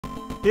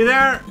Hey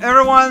there,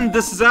 everyone,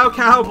 this is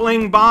Cow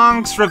playing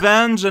Bonk's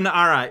Revenge, and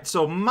alright,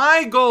 so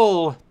my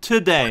goal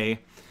today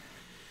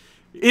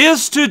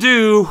is to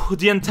do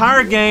the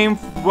entire game,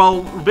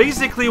 well,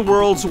 basically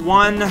worlds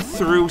 1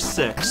 through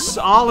 6,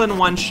 all in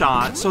one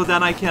shot, so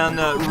that I can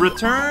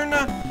return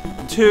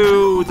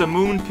to the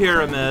Moon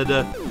Pyramid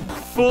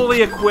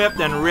fully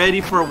equipped and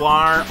ready for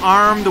war,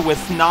 armed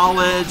with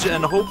knowledge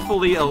and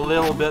hopefully a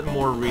little bit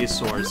more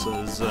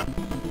resources.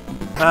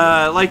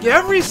 Like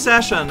every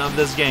session of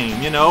this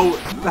game, you know,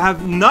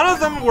 none of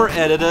them were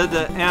edited,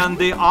 and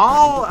they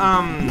all,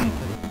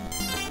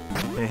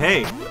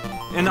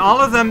 and all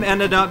of them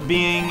ended up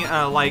being,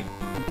 like,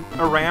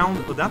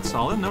 around, oh, that's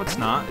solid, no it's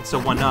not, it's a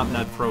 1-up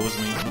that froze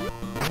me.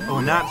 Oh,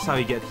 and that's how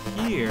you get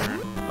here,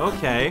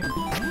 okay.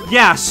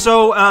 Yeah,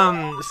 so,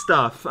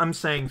 stuff, I'm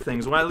saying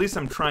things, well, at least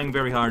I'm trying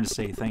very hard to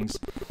say things.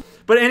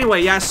 But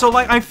anyway, yeah, so,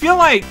 like, I feel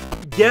like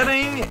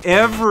getting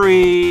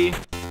every...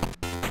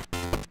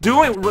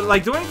 Doing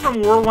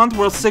from World 1 to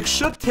World 6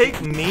 should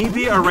take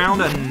maybe around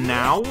an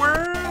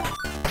hour?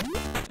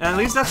 And at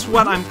least that's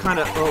what I'm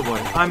kinda, oh boy,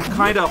 I'm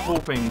kinda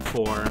hoping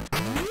for.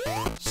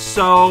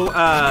 So,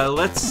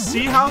 let's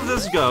see how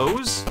this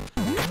goes.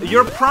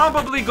 You're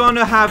probably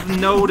gonna have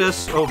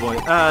noticed, oh boy,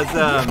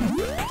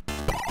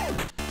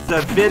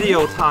 the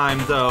video time,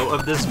 though,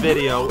 of this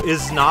video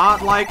is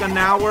not like an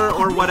hour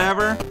or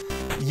whatever.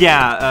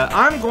 Yeah,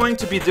 I'm going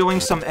to be doing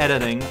some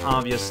editing,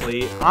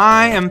 obviously.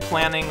 I am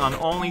planning on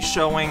only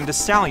showing the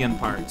salient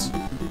parts.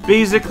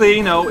 Basically,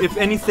 you know, if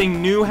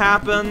anything new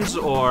happens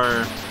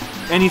or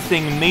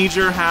anything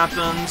major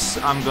happens,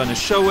 I'm gonna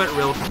show it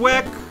real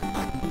quick.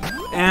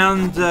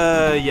 And,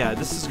 yeah,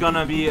 this is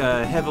gonna be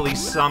a heavily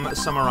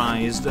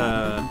summarized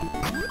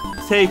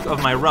take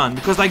of my run.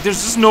 Because, like,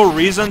 there's just no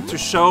reason to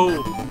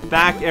show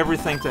back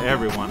everything to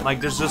everyone. Like,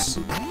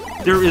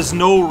 there is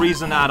no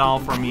reason at all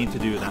for me to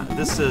do that.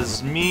 This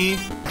is me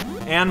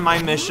and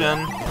my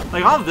mission.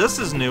 Like, all this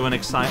is new and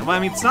exciting. Well, I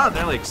mean, it's not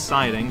really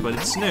exciting, but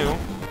it's new.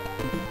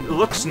 It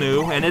looks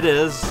new, and it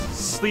is.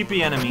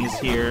 Sleepy enemies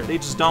here. They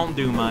just don't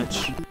do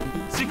much.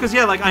 See, because,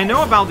 yeah, like, I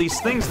know about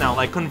these things now,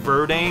 like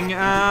converting,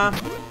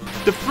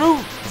 the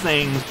fruit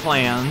things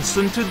plants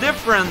into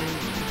different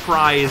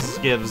prize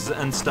gives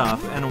and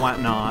stuff and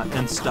whatnot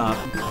and stuff.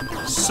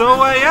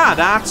 So, yeah,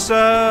 that's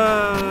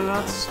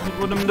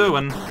what I'm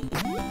doing.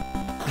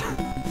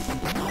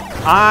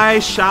 I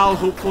shall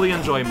hopefully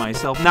enjoy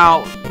myself.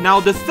 Now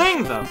the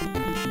thing, though,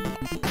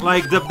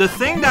 like, the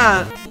thing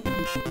that...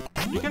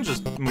 You can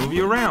just move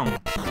you around.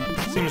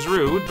 Seems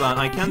rude, but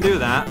I can do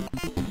that.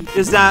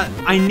 Is that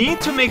I need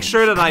to make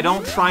sure that I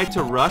don't try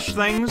to rush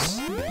things.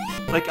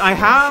 Like, I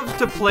have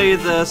to play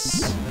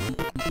this,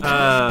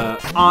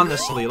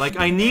 honestly. Like,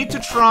 I need to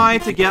try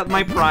to get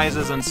my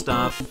prizes and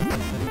stuff.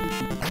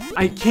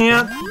 I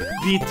can't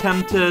be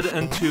tempted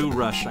into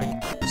rushing.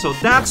 So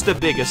that's the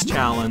biggest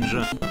challenge.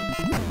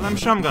 But I'm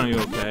sure I'm gonna be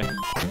okay.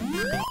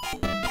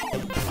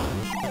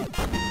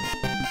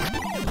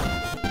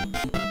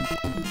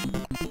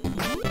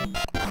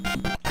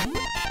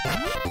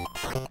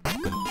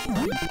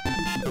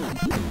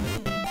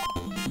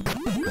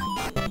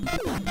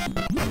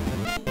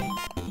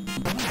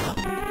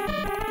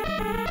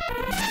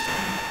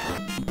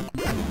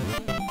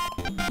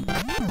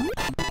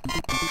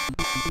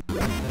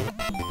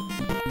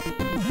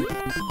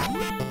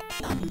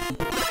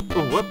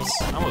 Oh,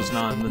 whoops, I was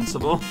not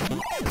invincible.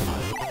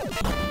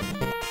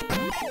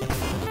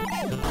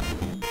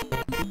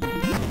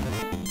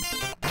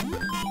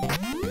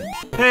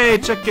 Hey,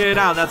 check it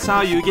out, that's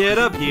how you get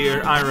up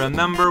here. I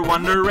remember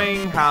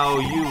wondering how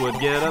you would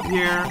get up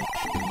here.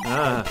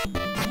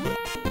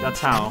 That's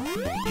how.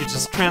 You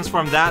just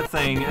transform that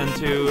thing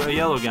into a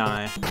yellow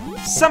guy.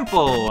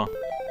 Simple!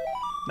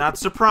 Not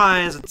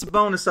surprised, it's a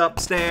bonus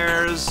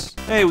upstairs.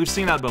 Hey, we've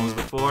seen that bonus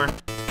before.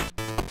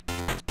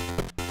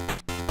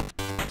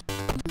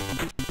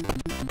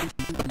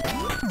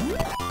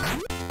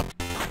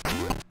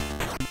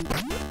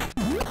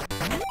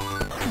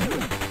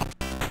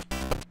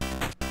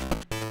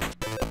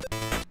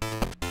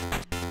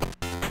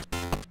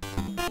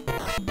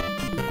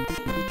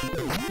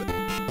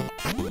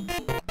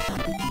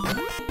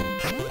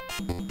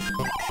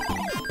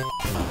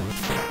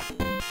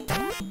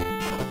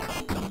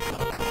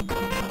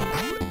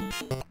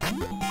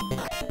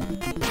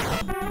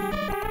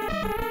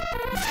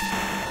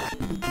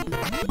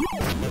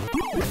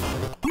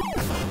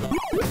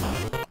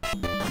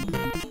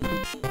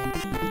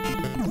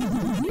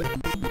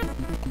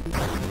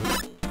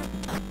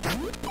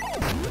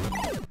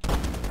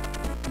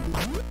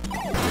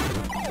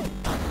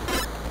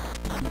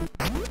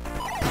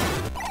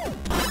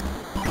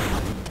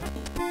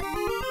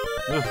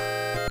 Ugh.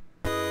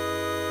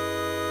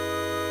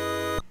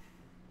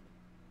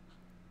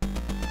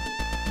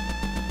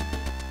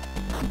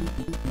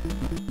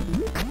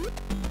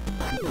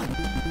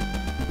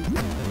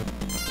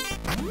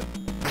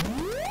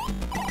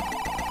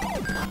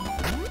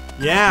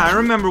 Yeah, I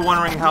remember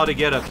wondering how to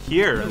get up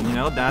here, and you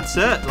know, that's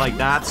it. Like,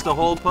 that's the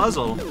whole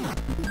puzzle.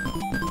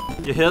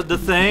 You hit the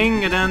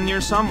thing, and then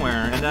you're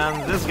somewhere, and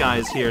then this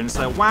guy's here, and it's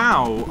like,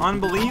 wow,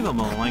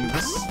 unbelievable. Like,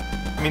 this...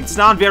 I mean, it's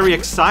not very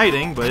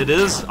exciting, but it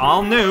is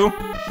all new.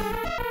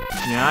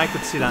 Yeah, I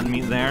could see that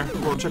meat there.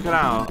 Whoa, check it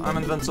out. I'm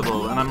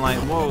invincible. And I'm like,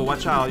 whoa,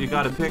 watch out, you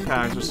got a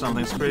pickaxe or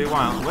something. It's pretty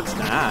wild. What's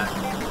that?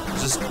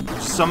 Just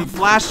some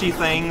flashy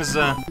things.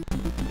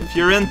 If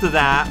you're into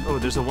that... Oh,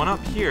 there's a one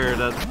up here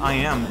that I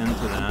am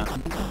into that.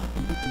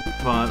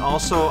 But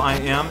also, I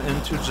am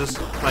into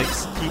just, like,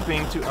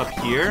 keeping to up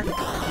here.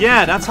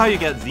 Yeah, that's how you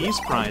get these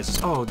prizes.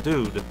 Oh,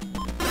 dude.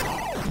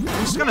 I'm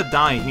just gonna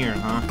die here,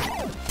 huh?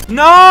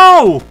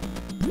 No!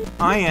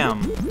 I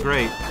am.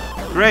 Great.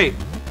 Great.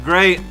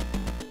 Great.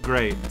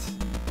 Great.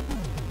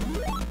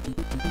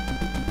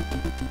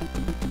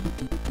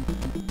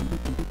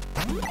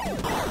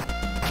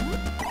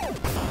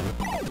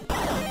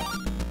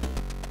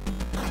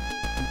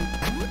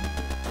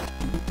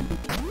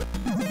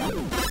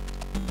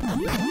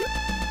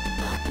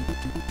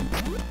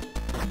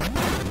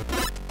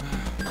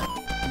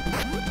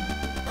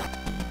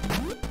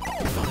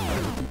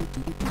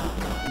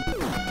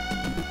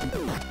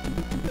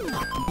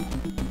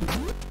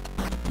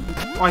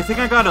 Oh, I think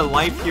I got a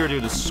life here due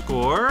to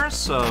score,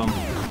 so...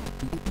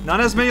 Not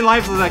as many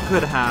lives as I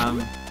could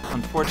have,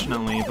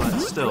 unfortunately, but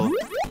still.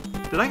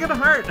 Did I get a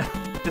heart?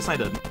 Yes, I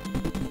did.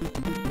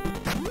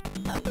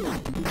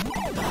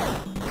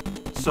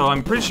 So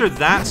I'm pretty sure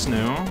that's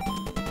new.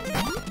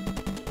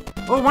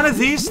 Oh, one of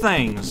these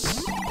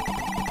things!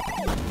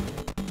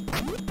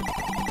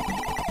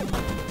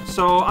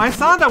 So I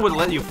thought that would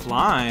let you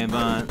fly,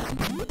 but...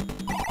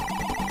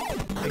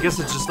 I guess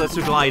it just lets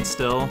you glide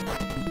still.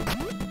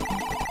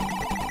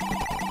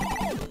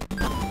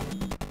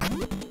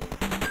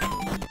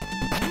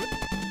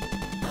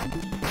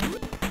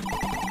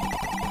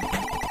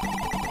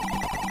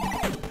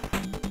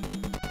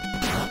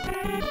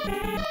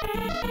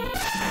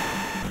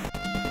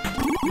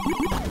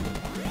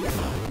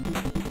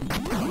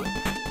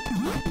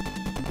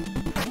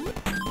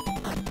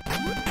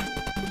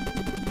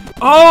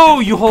 Oh,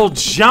 you hold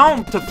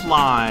jump to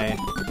fly.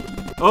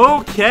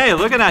 Okay,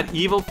 look at that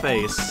evil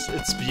face.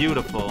 It's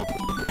beautiful.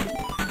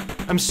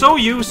 I'm so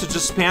used to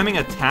just spamming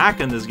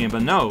attack in this game,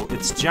 but no,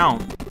 it's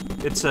jump.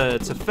 It's a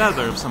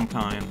feather of some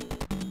kind.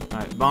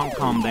 Alright, Bonk,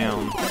 calm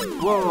down.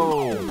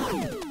 Whoa!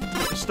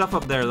 There's stuff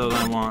up there, though,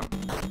 that I want.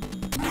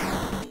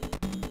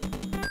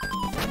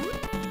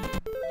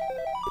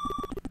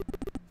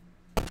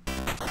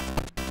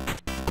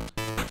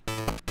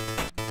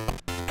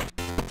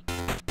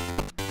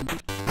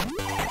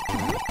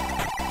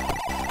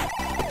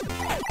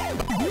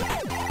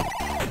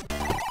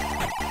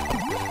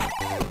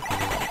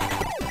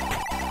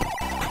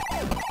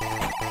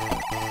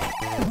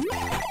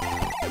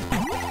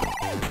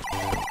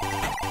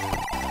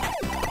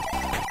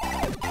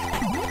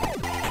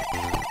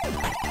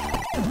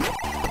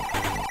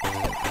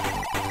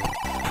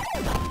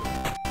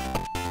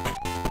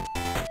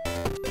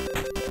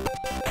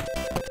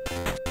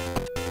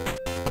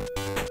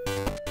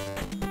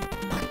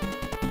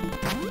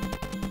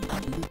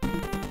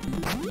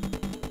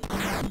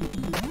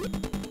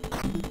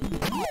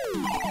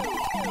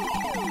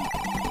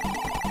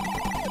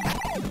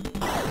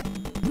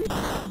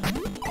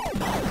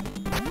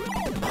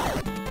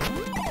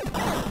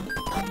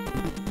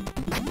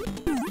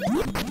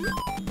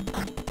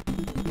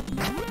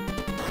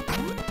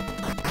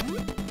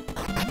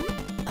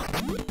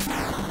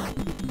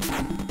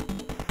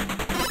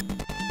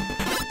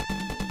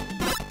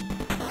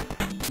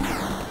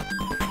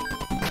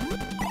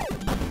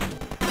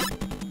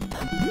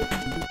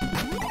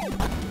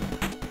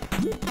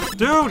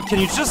 Dude, can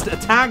you just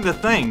attack the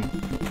thing?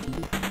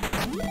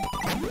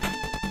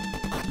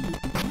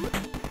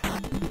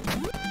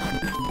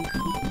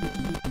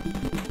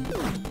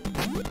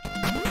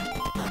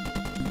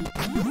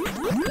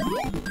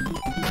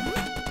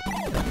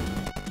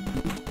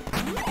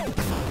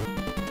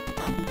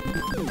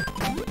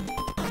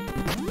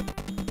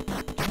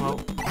 Well...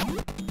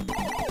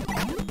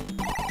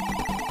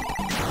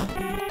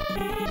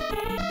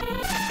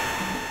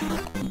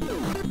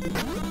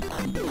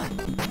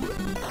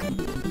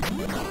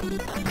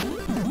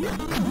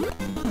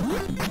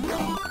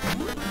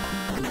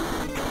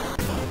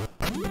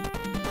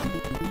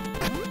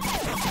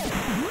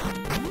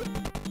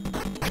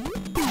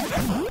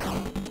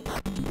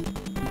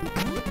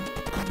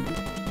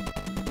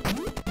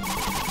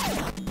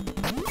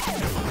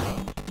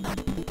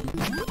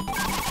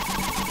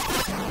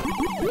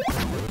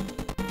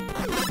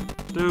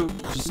 Dude,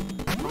 just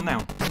calm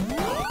down.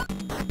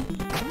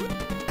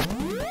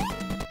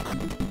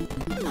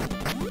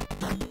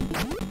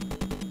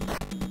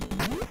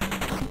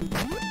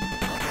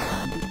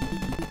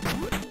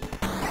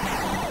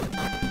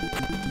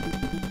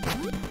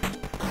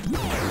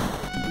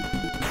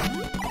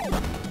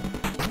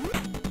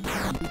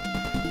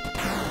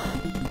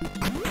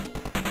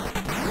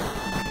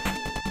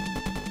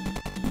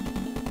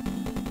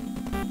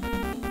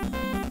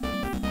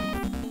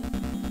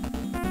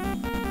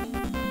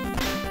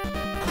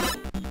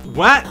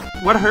 What?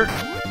 What hurt?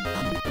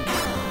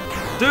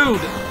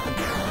 Dude!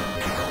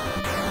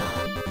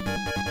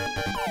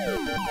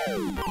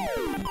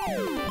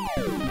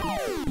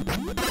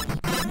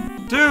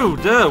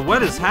 Dude,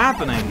 what is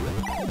happening?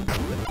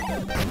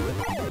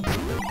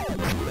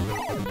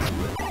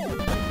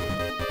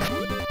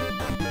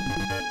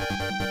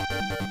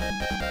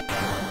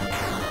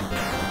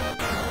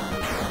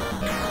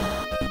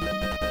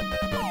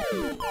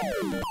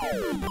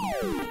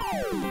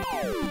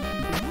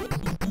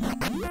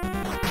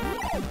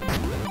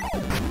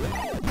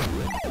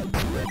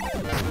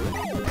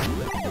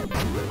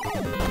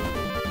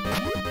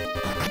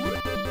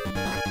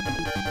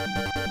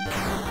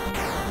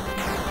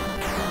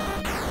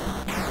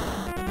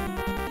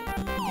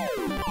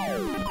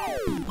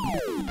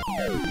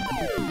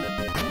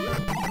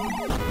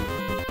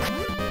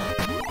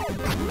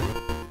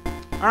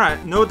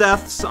 Alright, no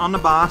deaths on the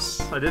boss.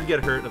 I did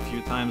get hurt a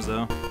few times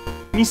though.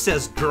 He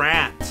says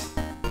drat.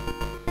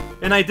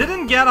 And I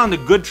didn't get on the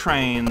good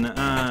train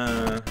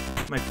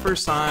my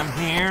first time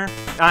here.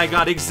 I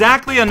got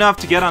exactly enough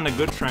to get on the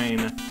good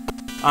train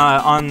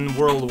on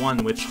World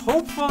 1, which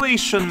hopefully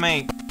should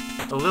make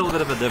a little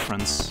bit of a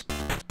difference.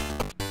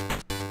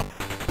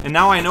 And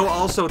now I know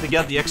also to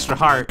get the extra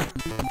heart.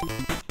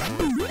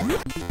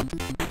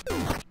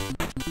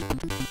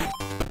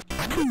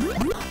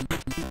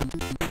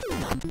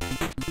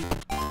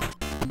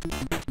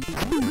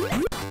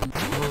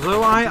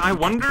 Although I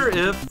wonder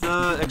if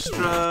the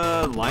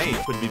extra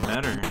life would be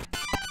better.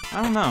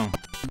 I don't know.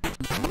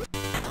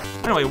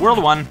 Anyway,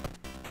 World 1.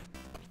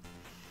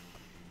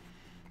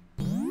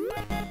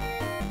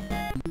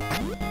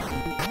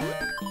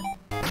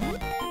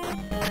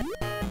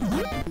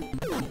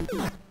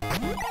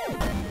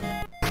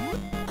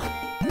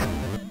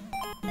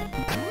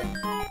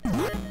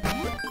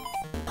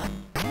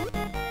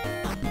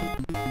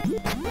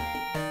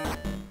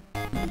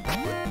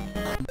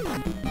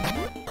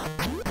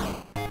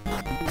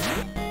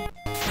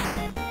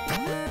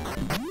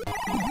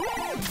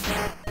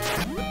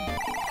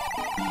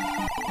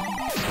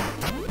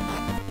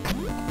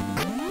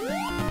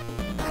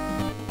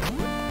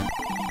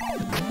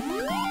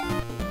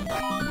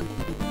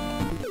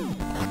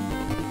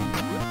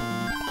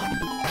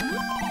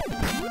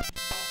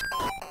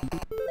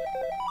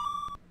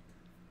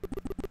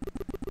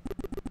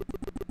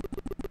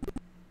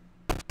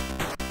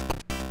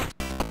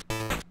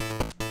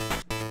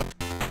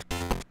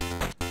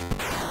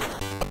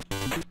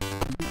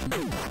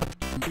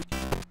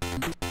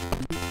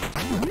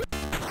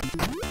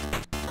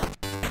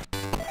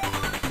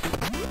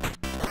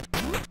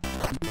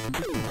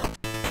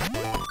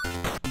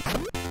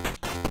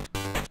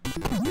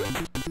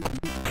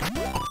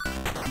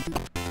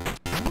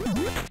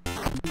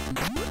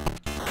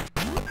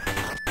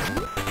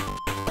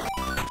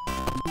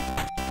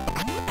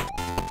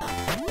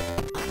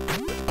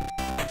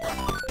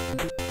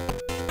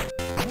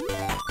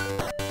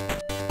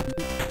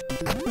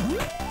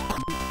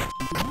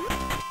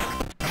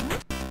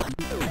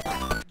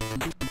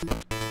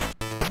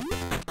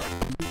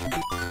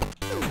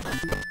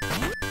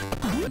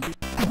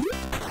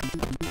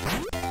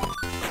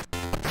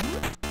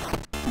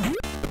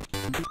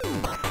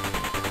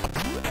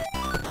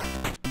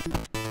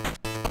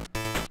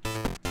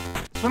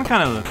 This one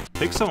kind of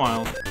takes a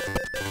while.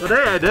 But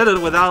hey, I did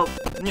it without,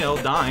 you know,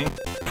 dying.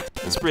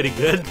 That's pretty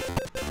good.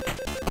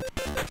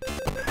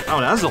 Oh,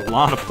 that's a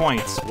lot of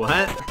points.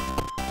 What?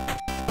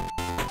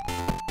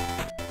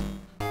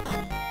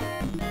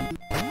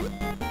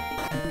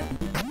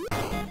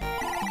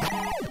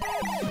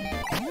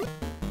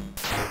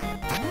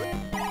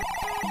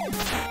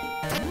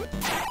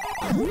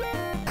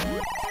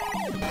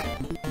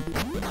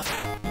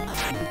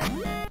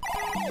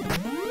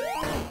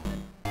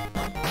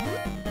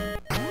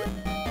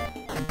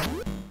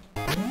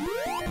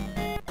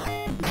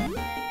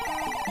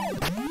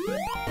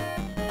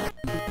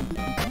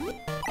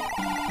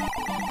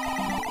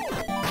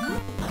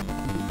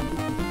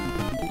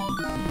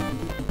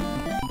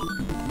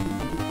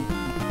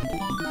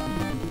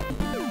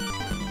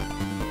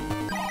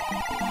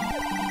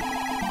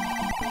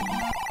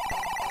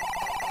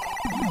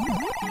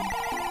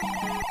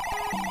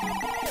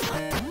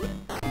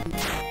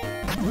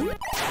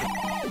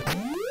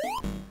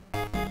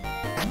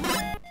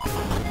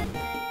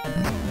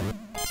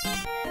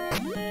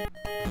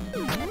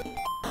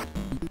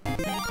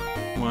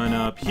 One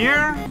up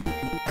here.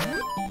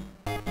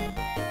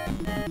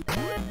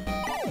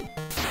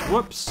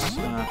 Whoops.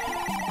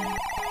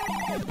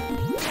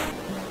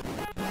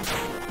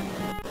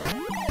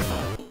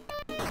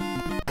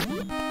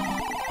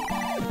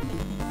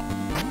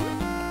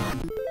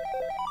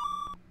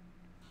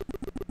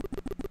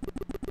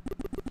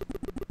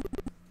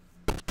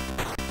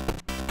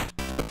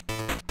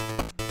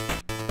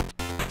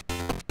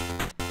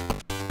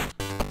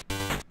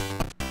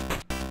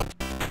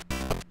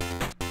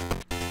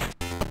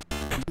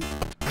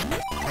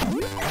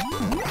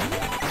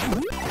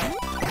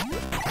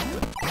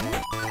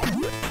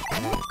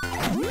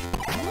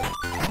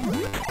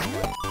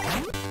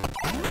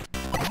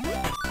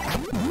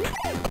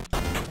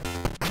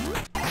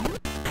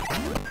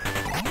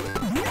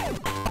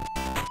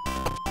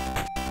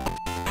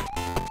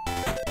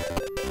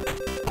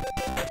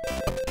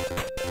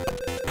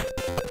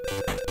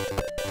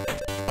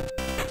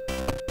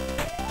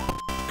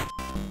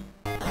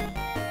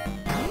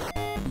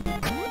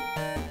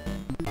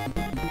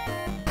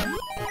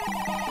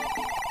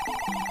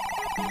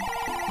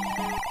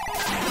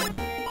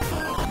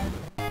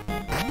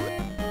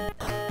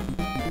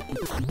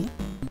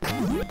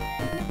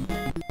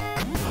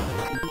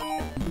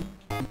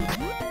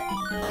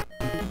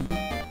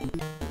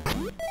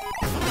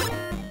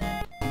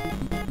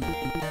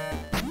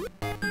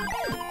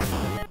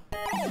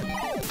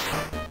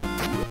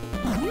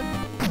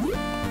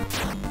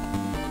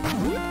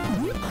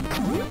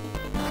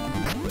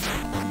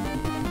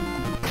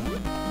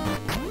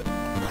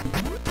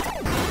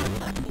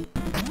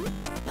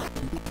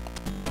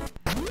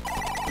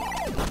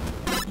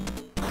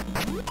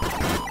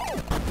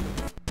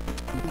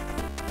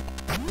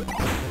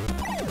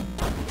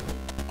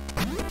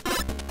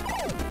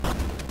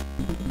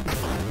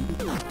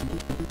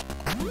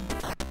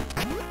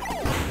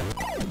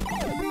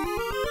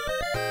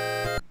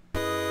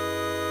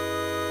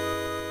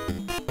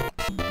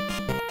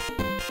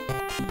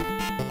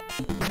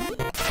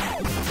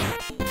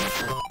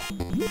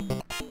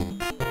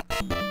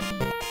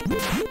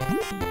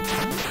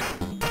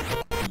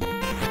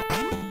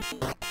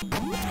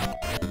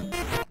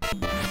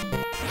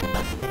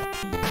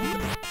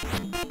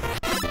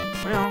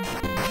 Well...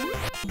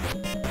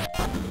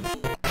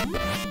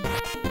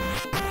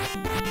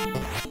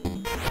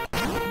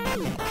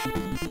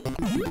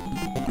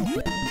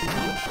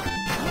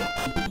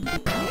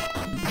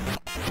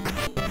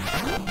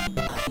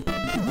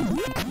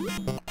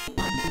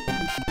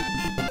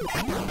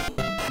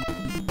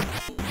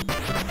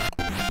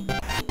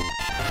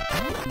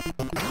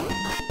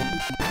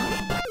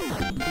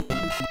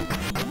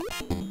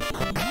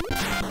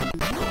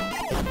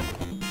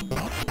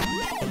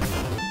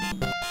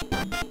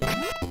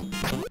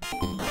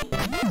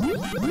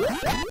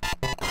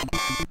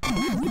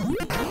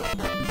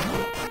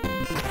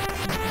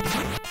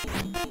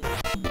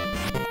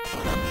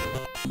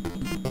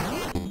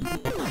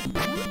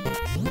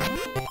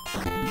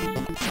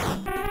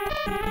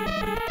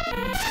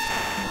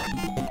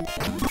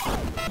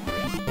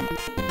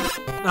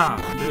 Ah,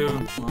 dude.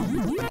 Well,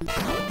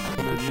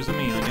 good use of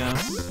me, I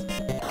guess.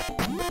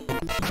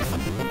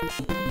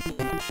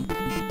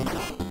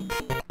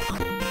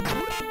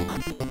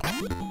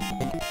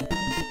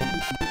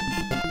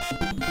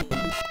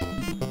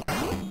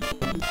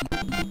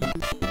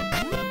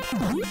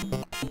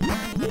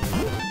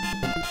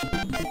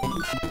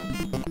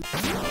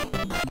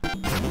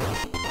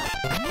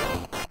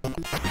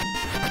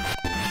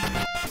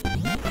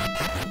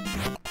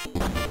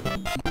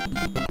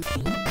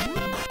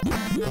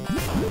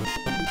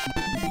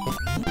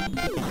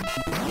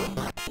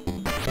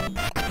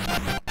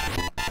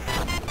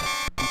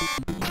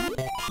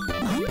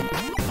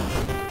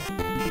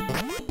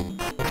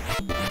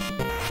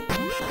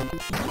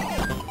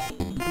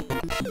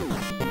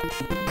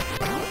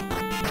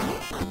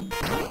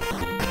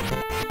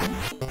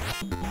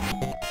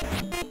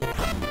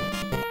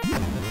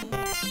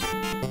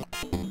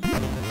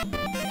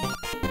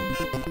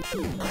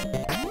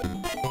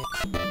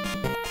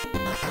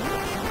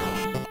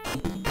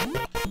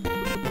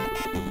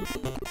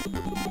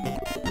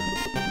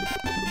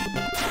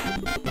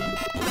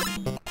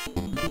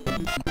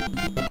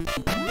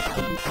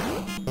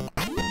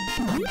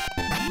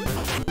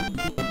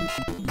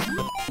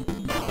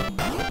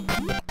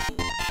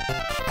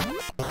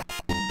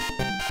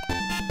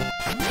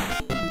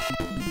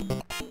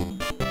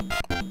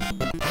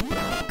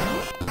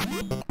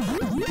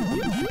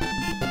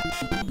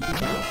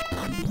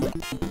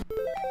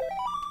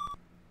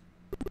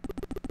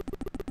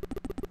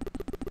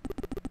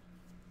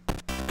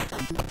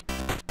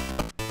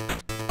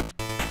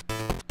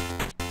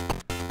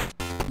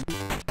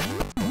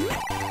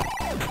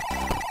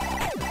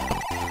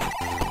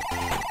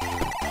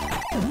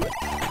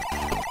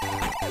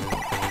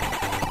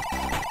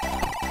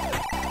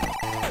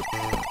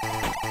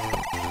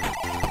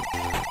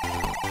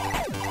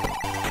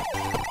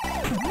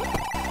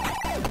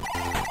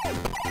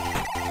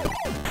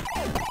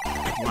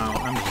 Wow,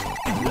 I'm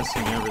just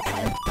missing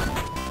everything.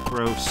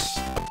 Gross.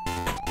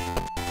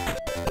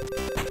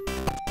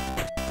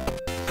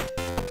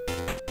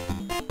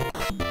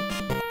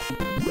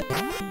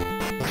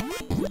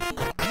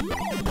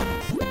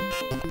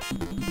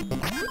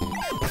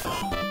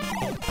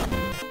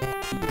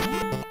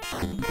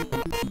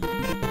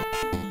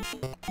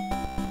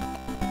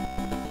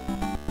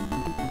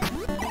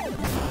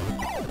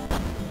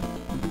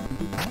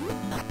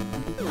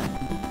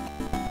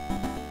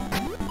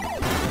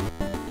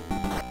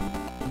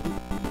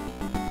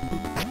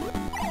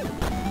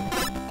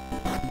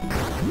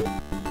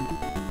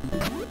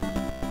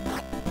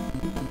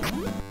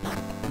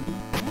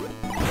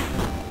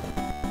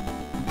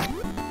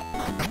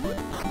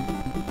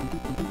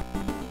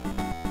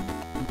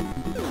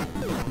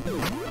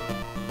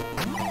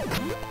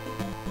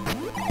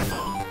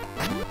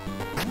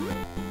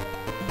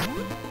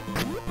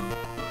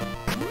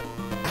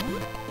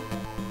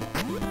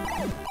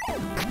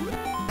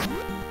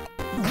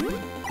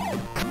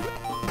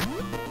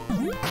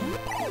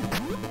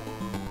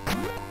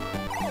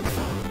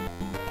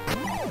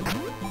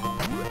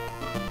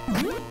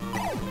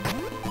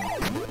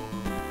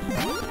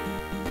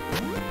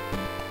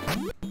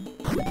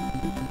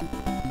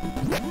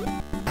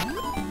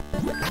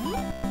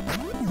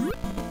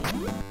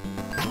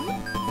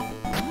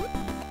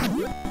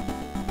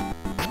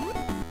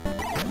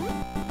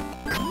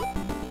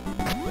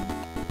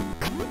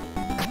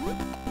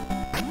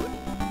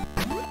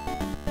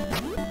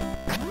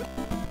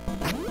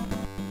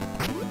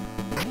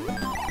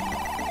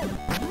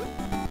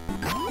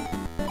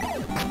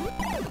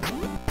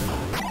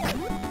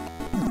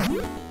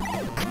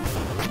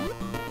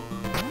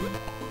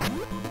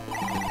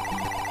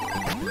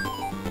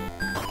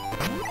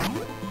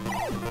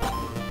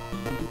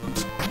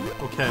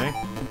 Okay.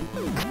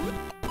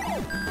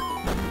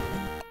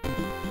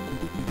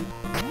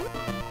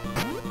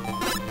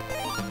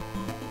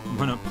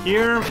 One up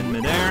here in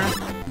midair.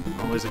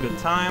 Always a good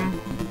time.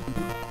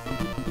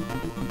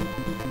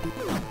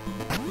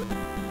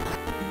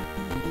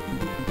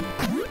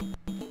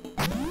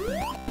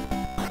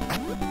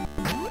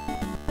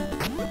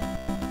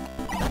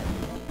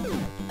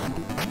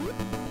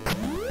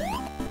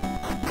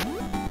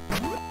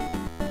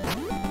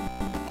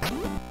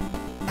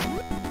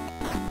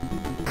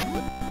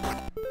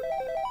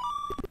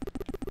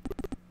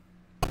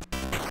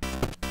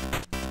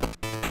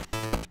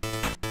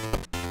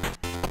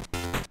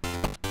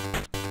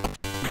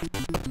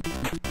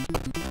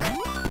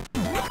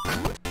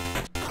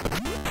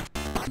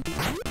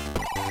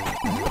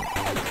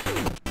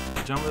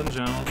 jump and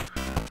jump.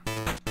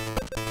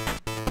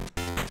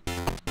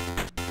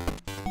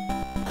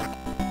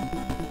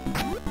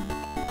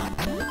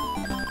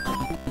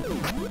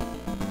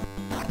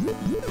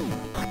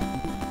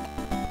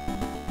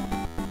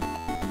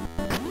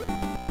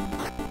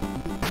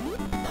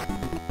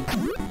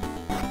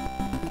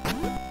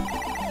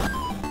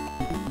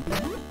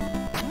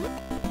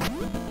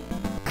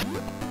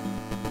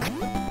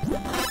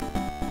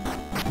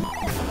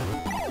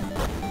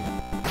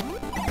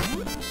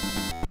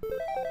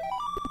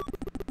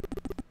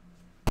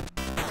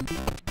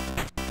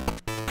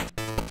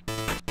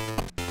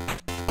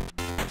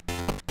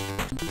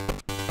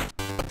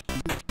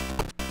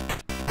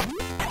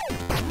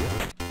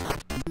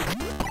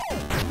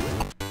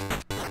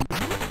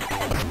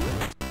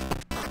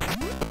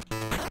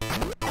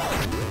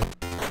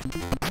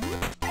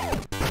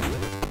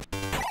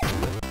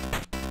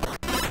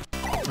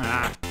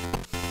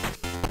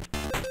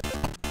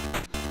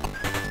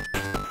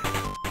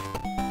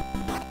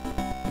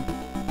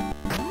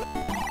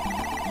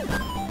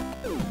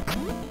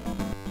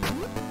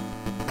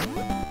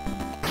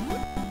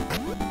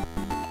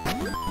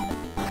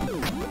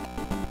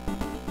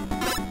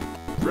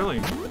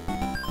 Really?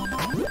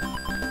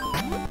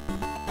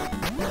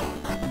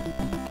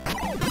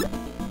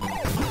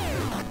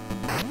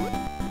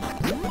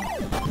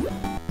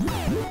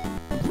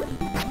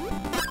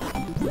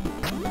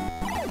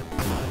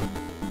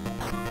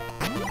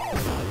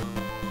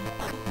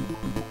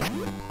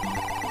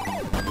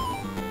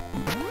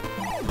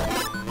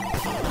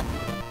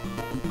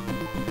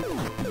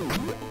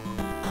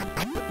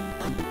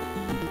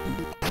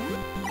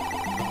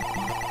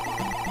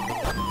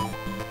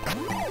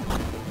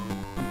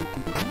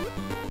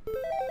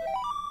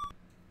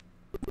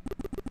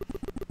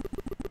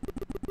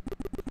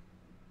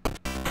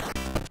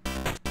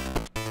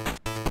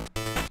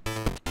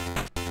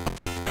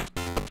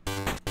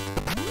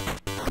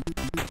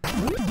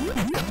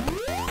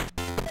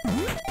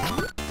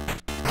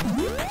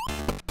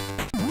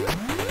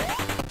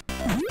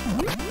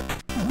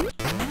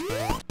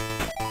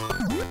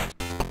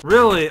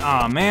 Really?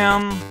 Aw,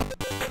 man.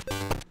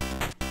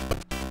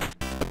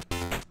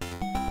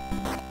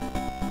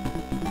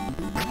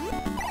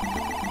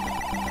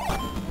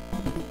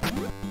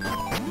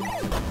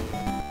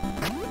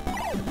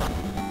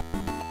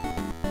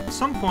 At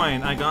some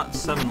point, I got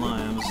 7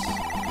 lives.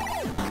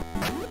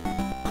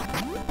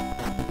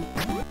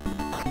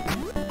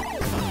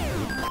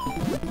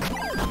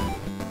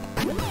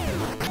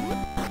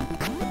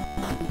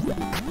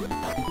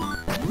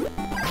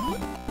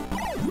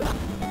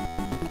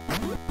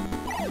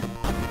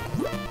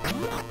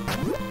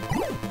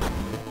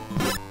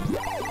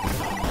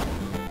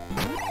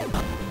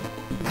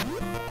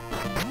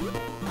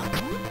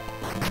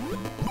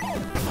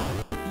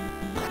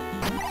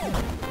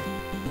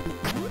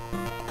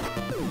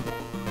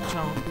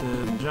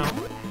 Jump.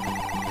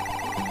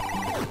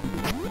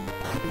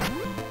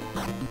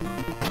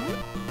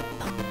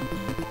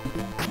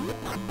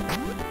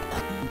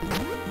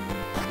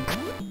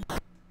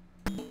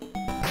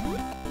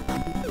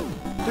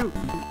 Dude.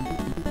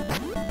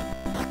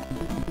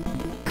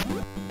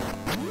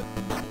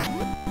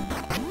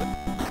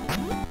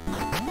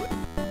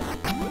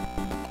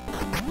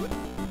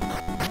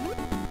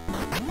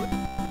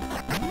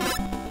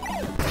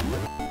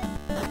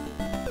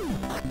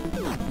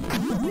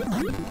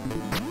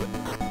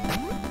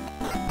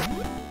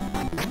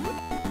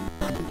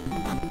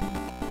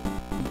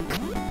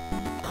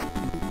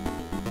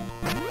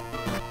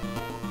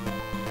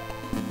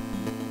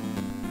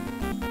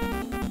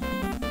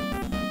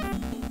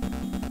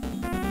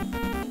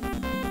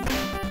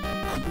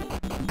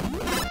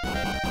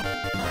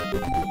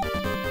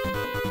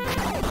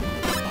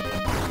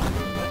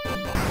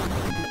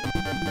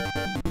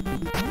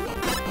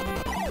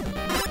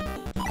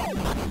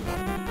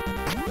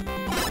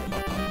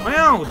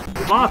 Wow,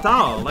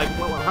 volatile. Like,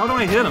 how do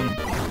I hit him?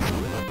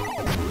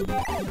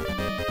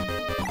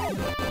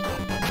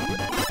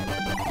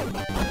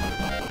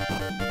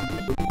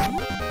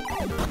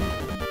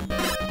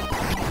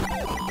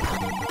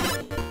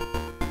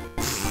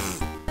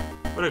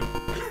 What a...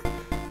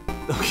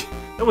 Okay,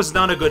 that was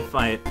not a good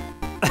fight.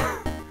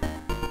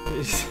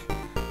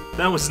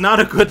 That was not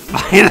a good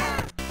fight.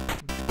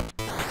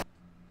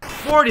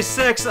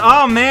 46.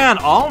 Oh man,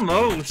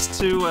 almost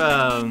to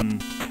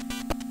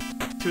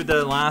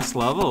the last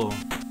level,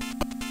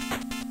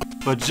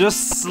 but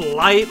just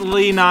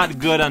slightly not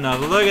good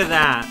enough. Look at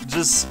that,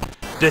 just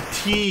the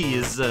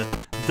tease, the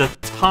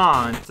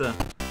taunt.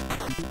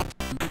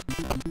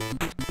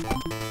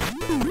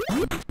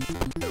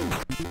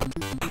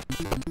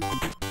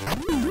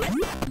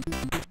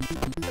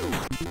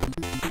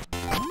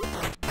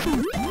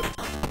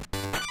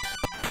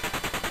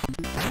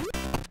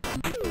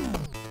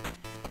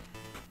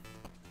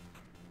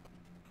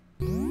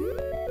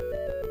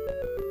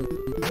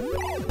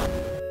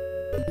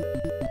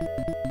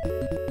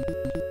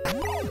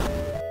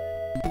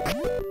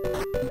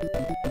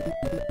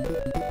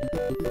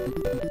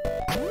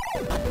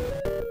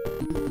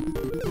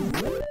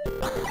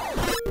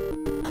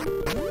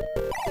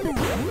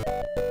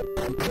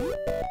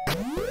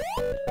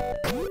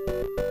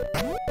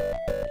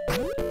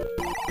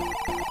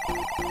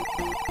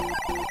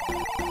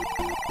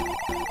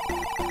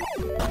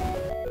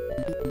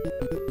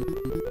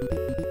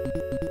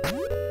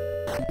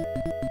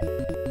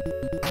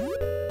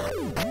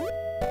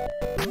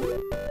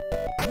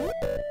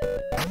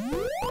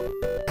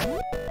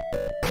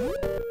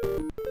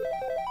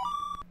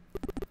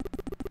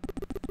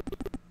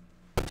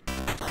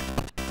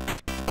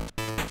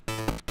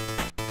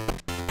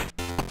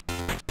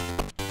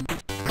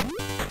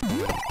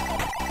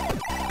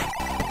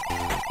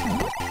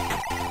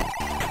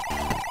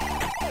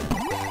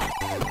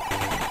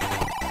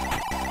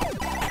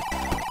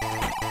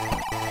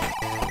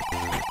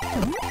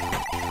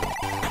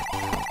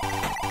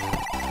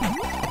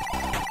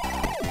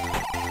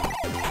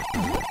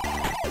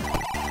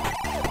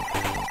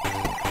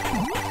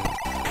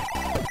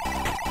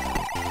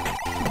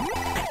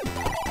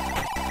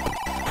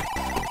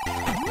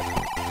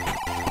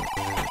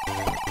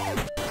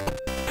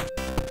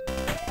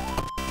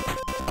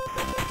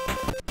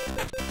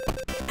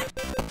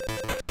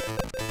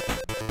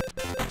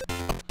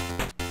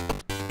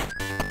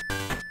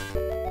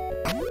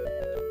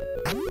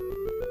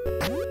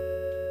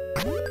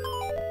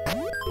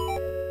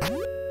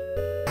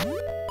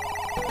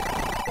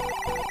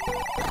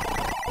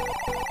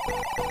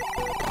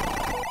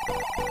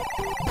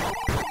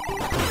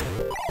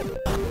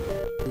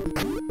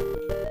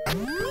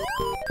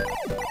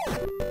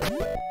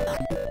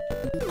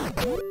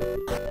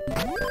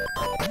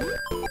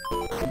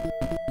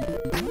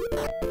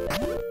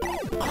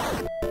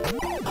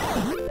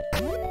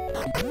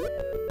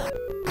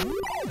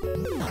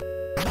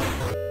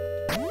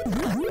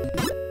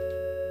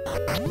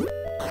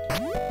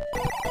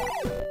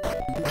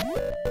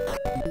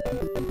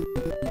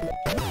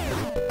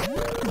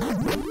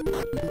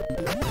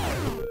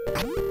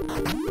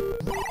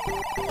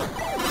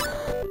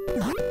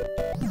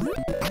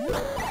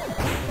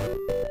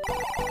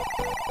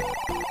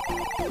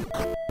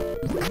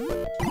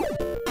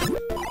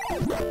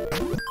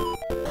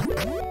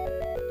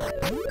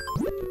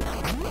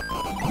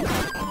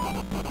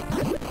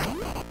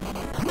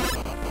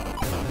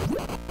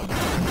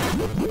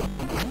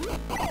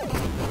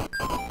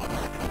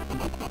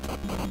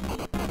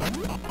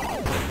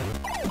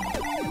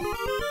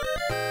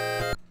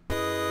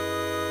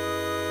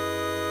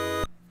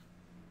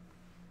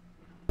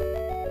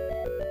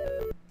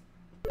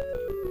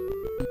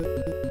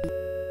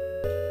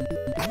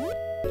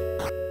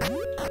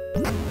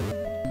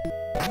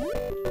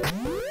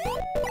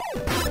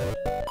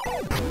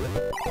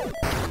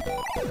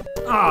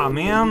 Aw,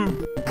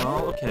 man.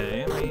 Well,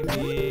 okay,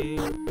 maybe...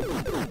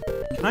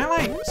 Can I,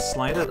 like,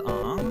 slide it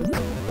on?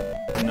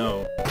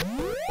 No.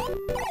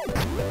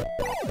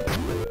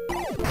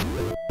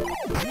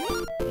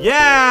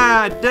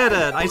 Yeah, I did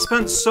it! I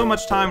spent so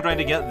much time trying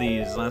to get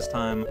these last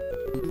time.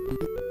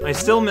 I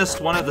still missed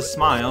one of the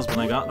smiles, but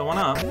I got the one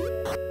up.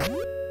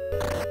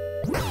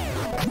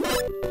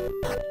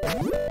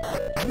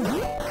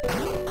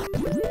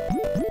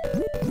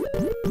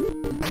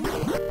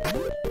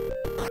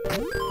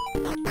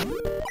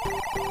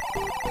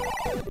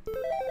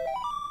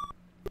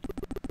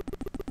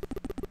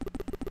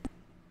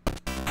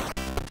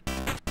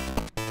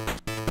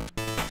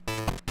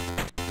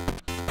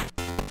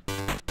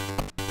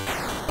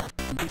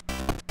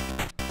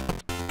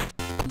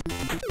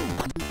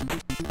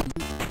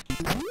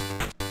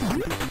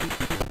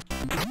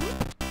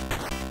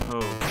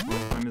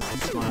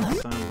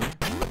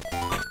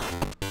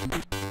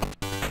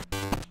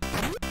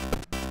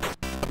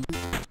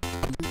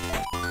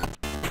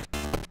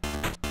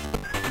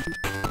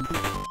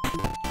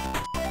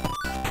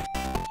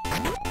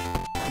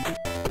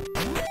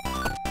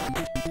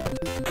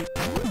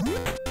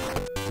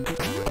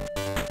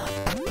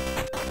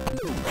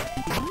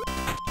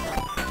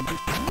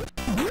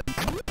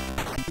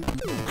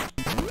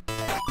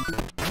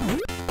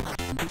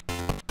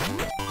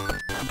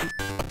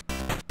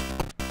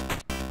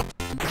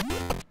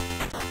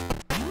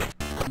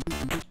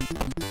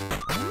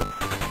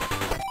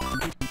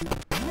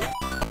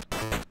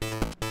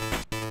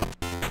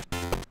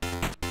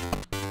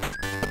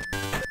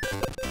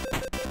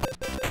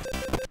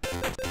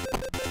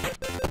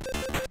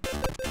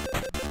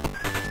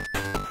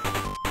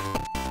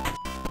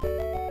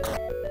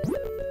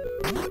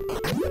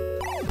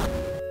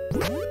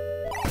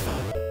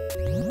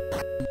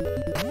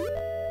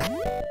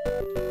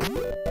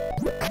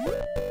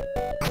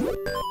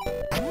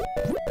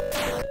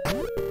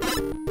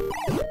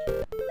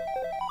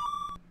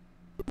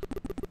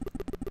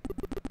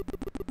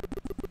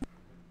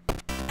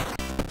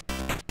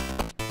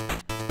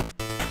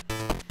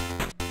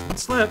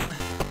 Slip.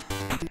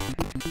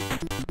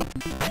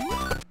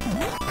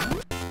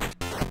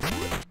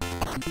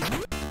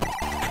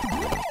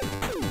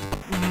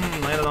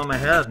 Landed on my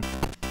head.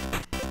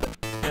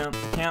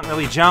 Can't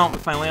really jump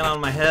if I land on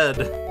my head.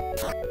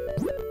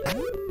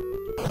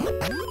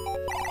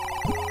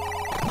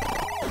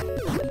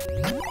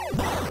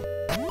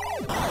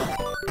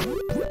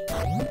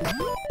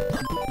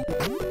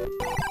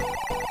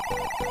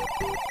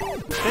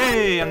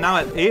 Hey, I'm now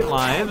at 8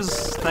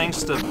 lives,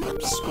 thanks to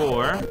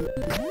score.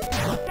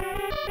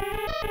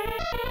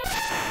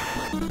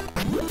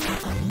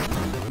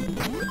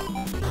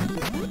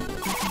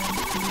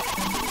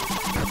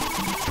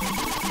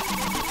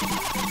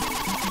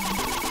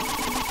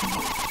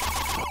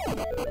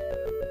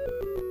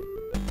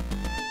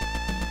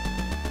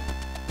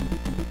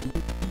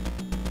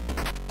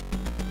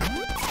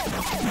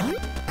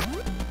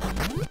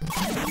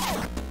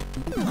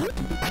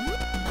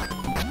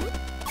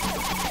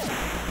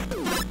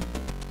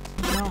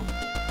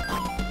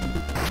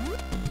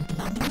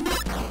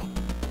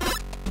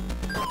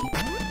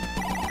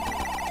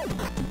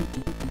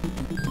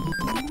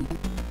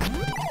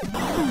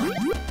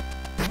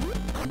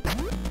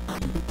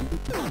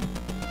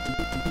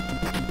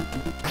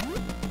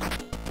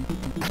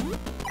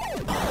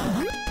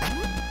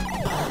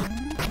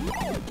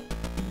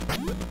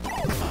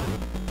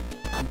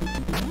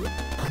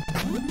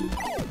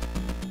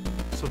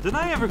 So did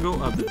I ever go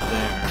up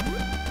there?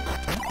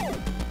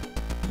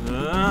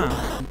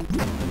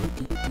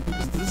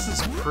 This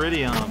is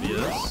pretty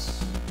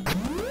obvious.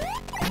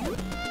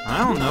 I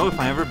don't know if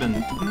I ever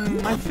been...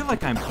 I feel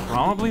like I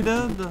probably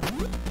did.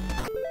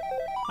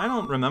 I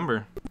don't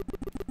remember.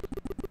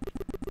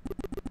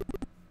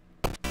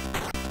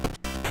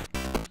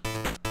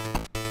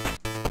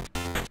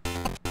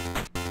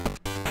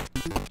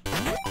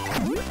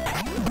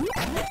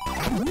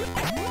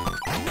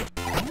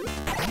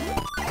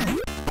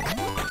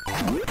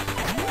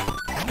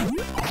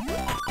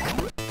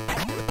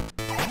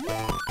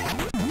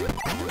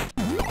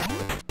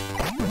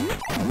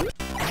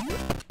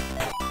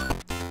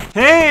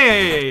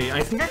 Hey!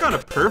 I think I got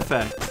it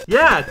perfect.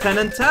 Yeah, 10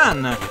 and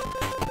 10.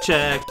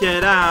 Check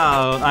it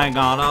out. I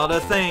got all the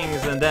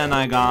things, and then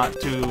I got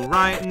 2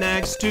 right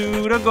next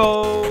to the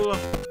goal.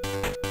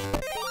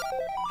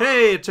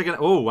 Hey, check it out.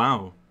 Oh,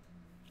 wow.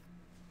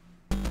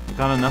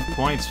 Got enough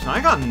points.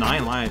 I got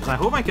 9 lives. I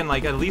hope I can,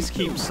 like, at least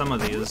keep some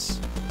of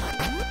these.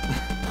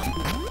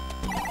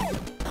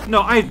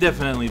 No, I've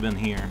definitely been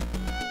here.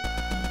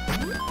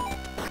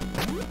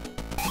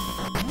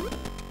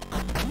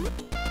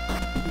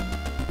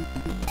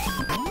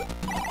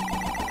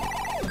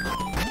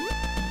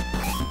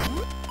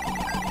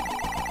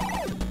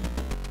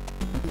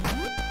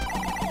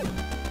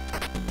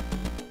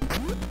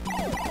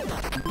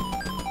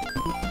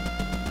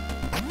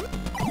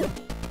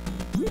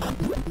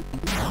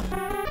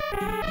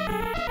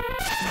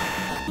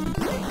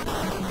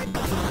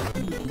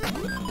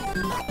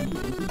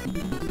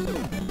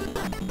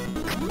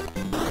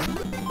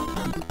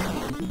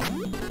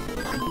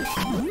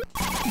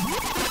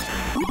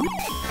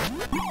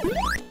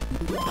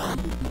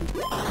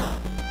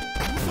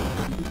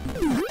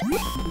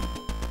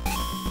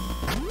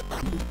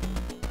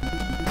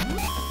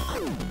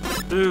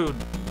 Dude.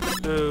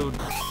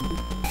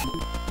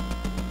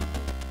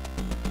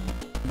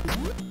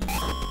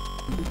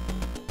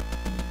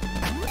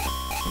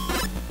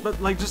 But,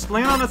 like, just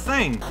land on a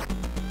thing.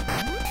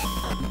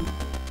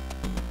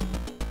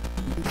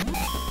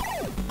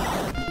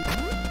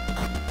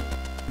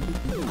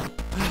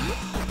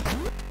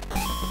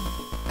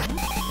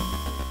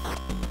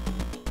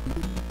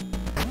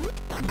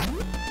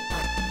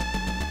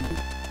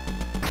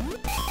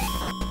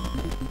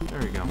 There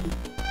we go.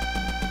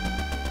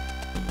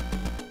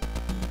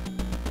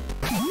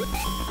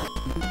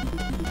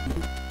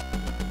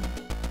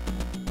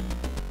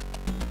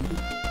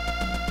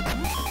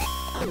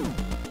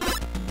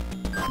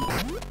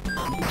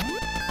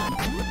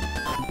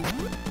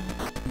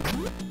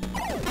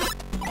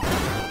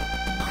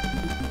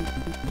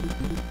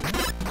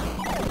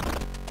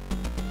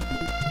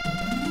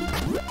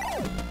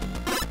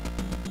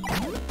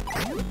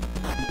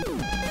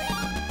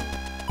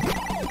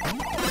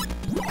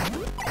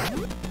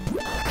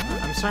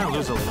 I'm starting to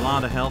lose a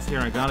lot of health here.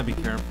 I gotta be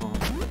careful.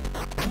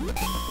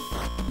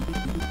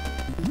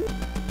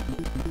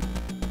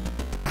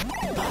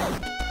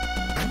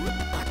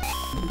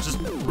 Just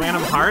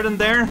random heart in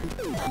there?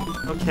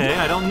 Okay,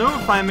 I don't know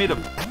if I made a...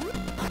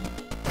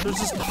 There's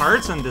just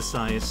hearts in this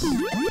ice.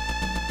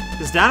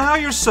 Is that how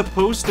you're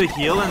supposed to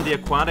heal in the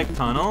aquatic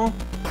tunnel?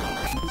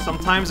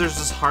 Sometimes there's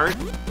just heart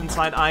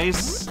inside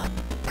ice,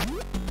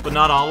 but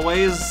not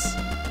always.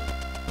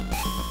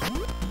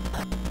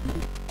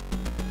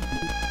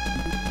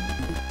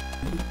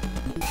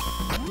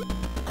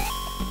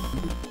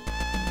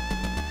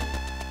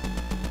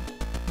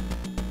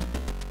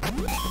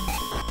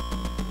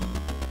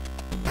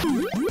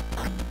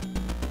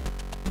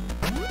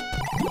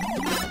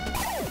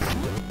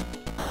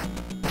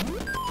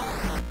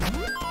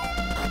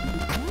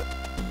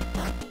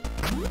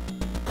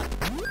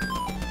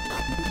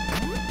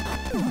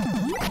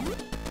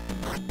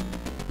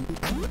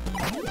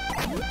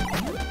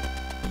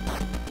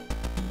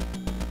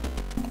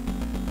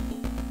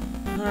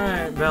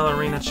 Alright,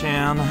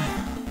 Ballerina-chan.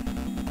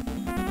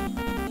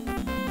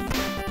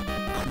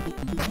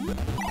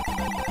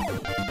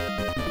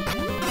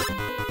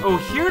 Oh,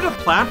 here the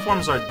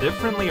platforms are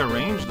differently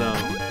arranged, though.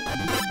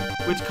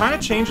 Which kind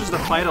of changes the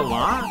fight a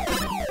lot.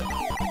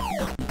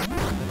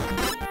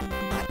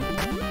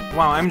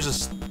 Wow, I'm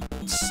just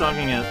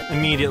sucking it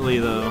immediately,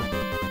 though.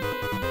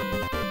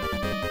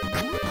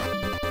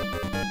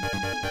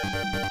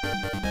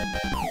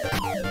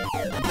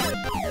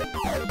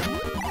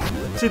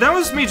 See, that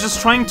was me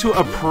just trying to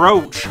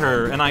approach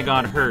her, and I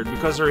got hurt,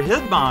 because her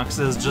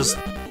hitbox is just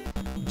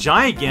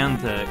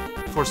gigantic,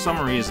 for some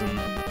reason.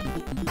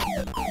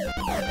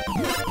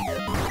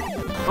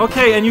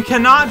 Okay, and you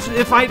cannot...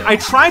 If I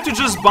tried to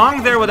just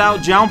bonk there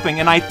without jumping,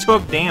 and I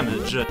took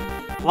damage.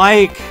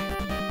 Like...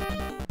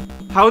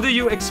 How do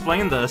you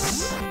explain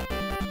this?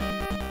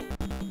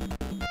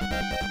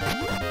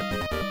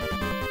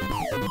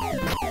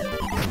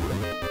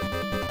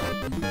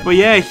 But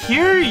yeah,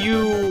 here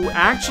you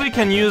actually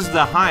can use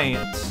the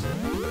height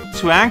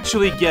to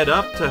actually get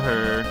up to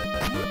her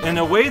in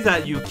a way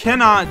that you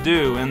cannot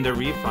do in the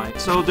refight.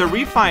 So the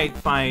refight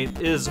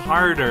fight is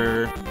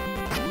harder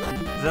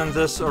than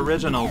this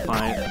original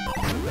fight.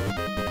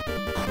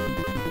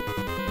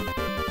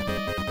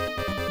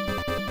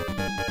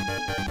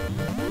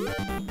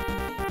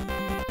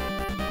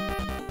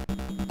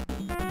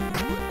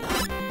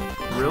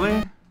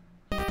 Really?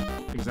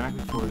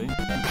 Exactly 40.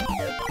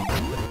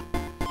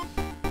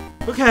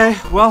 Okay,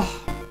 well,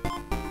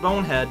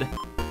 bonehead.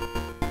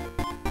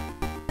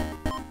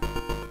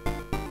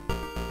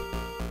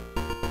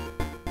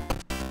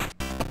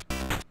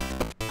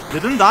 They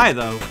didn't die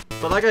though,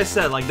 but like I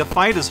said, like the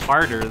fight is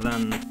harder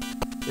than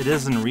it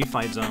is in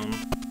Refight Zone.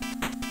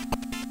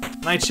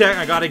 And I checked,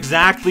 I got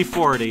exactly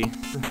 40.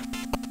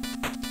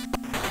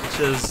 Which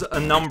is a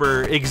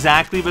number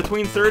exactly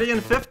between 30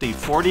 and 50.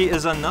 40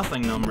 is a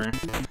nothing number.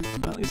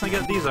 But at least I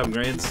get these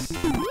upgrades.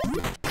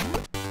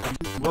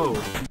 Whoa,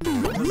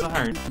 this is a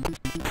heart.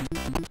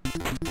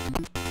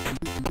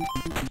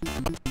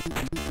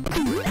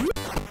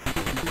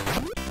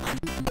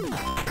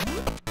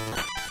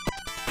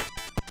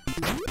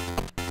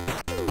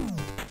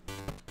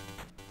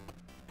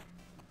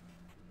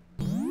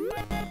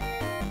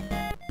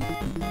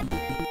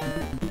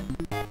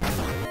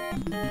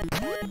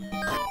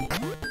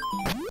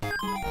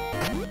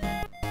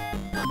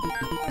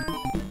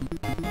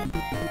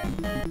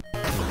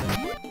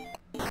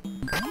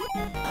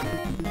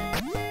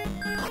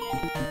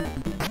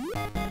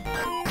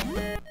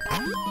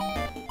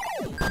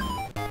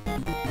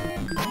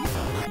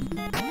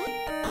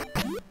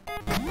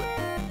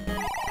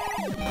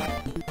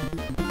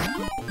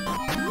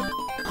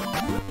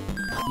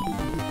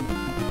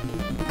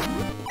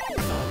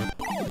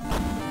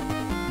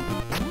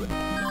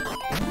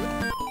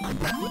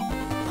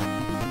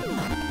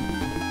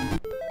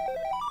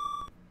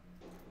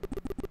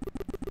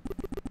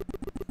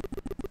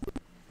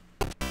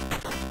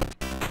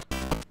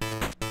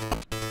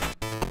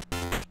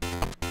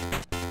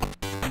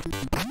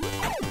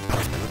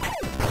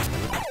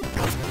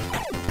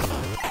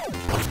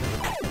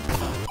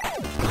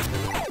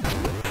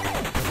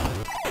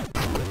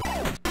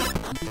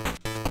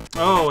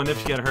 Oh, and if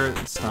you get hurt,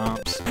 it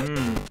stops.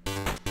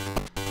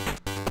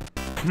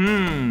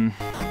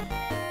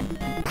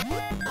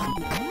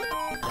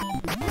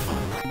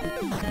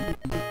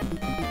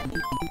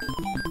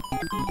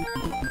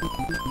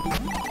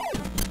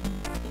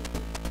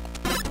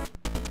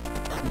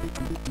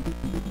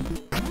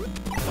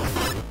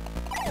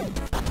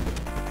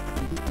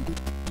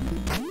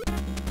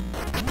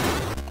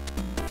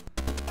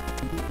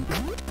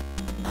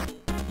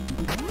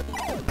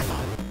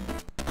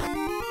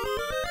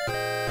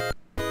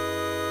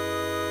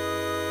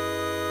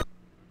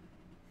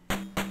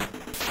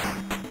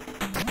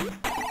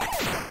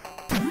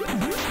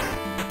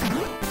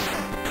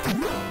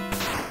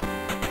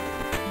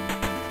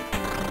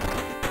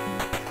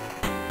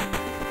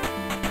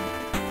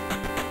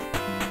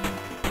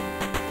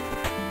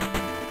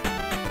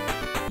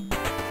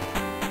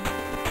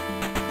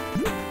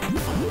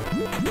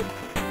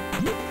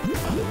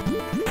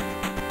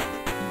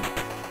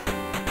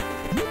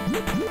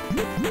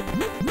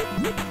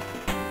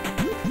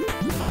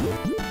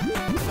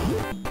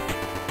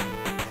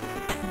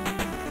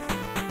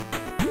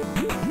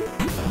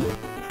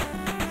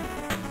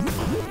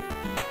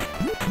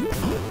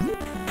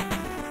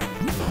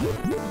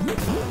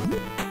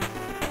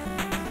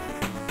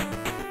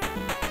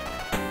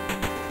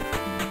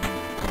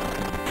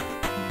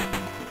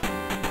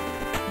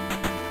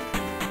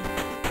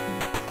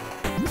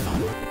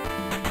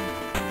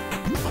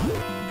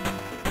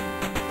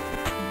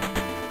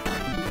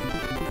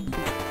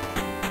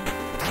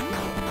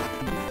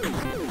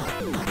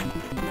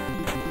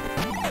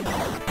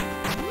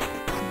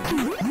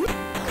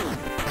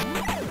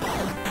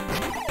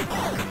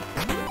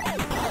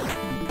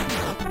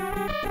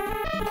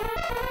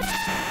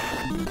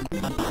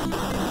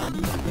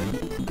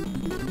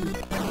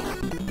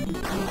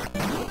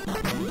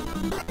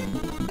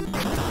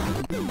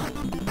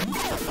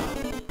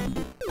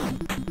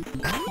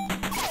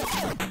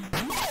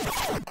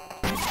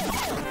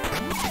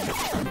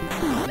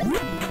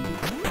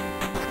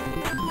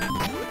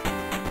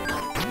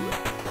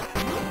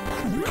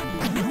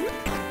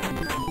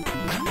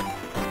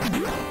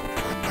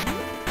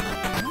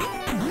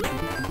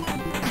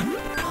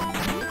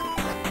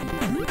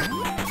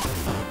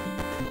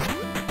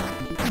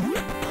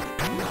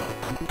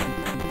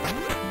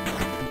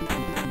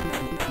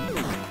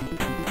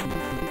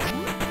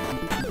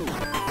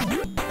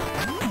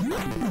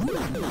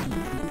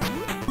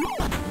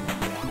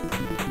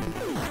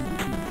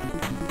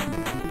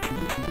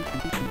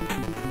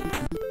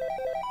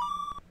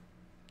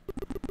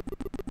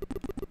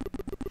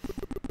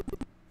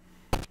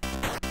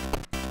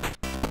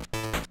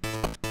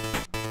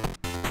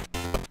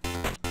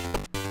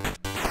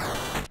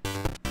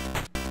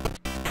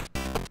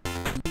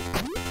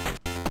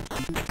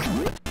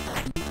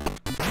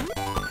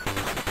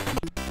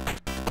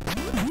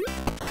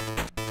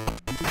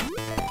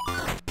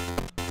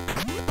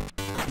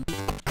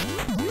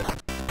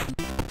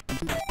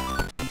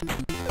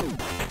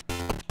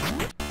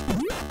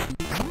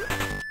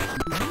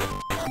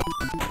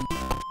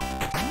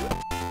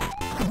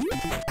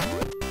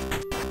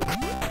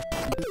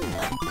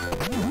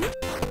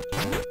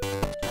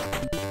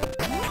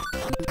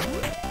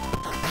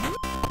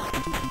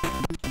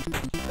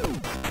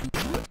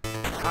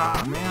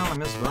 Ah, man, I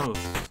missed both.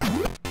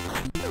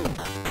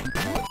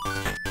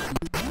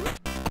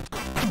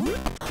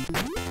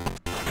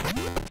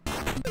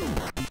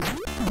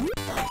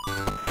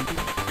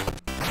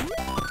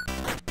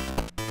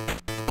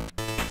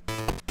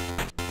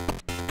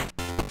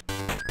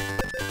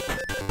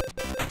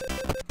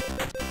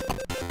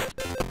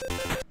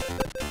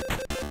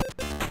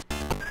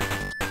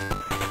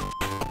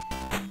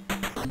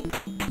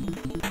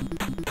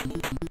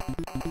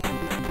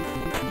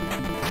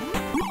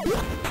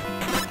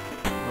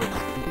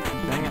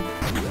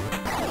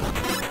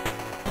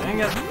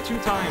 2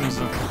 times.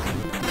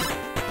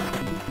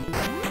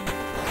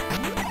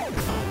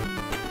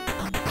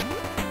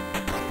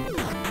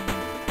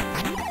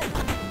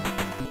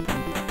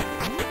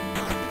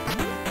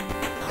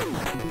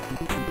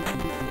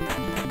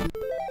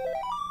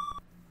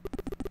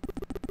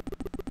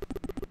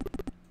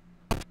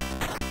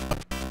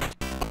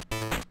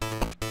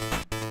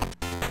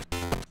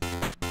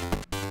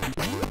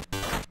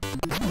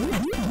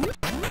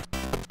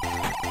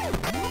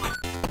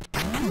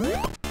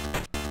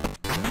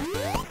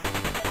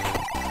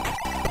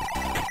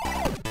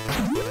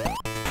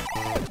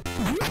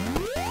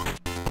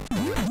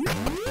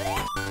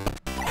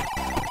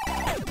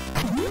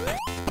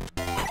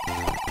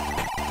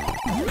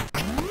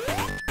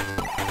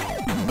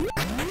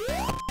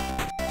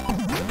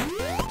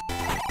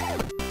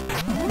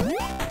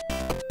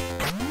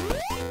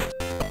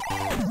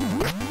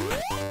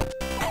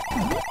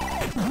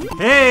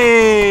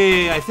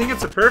 Hey, I think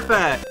it's a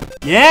perfect.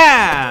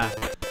 Yeah!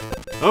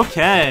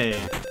 Okay.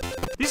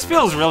 These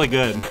feels really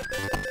good.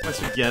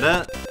 Once you get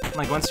it,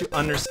 like once you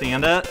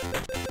understand it,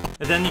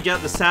 and then you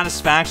get the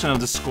satisfaction of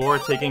the score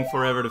taking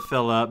forever to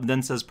fill up,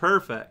 then says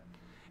perfect.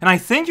 And I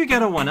think you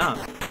get a 1-up.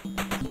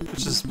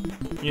 Which is,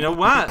 you know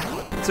what?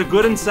 It's a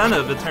good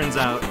incentive, it turns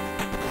out.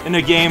 In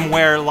a game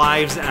where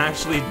lives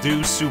actually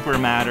do super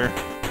matter.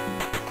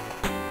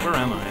 Where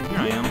am I? Here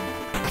I am.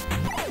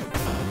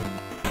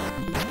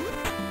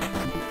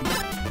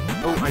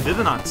 Oh, I did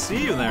not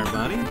see you there,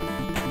 buddy.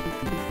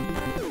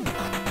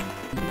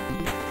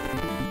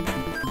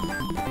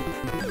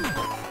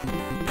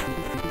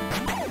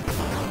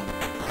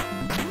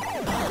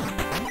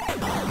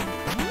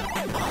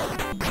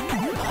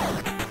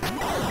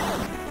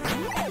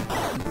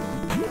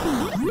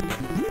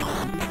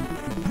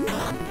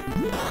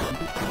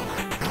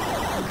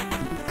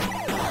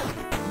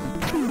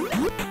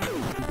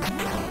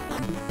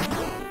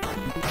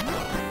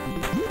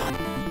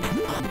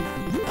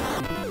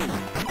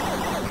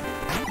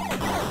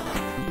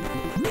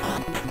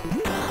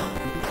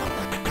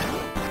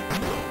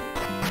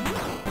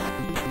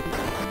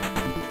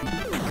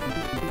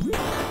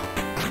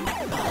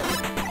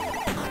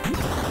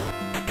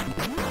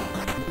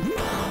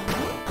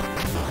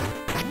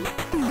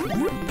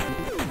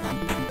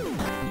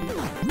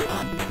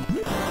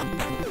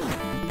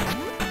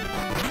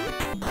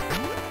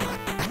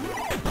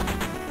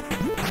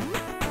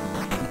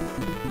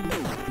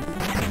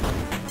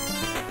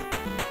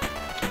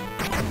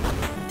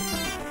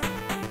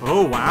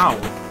 Oh, wow.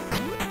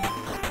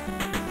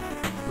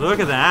 Look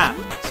at that.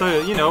 So,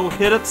 you know,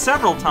 hit it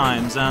several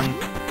times and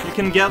you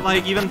can get,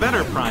 like, even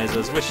better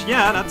prizes, which,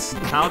 yeah, that's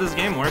how this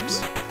game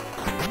works.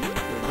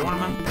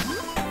 Adornment.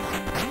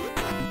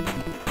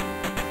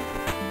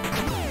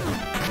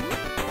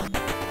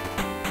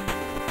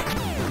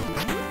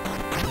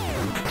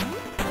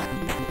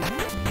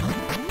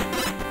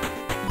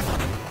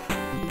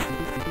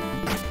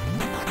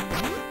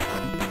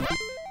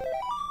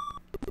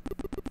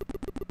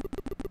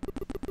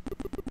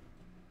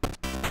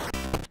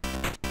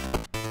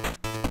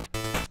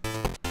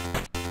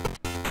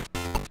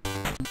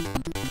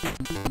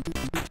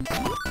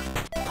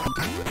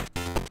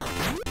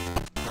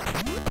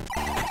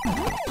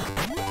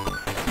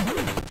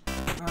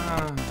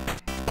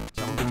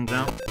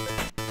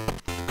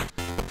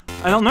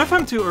 I don't know if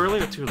I'm too early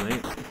or too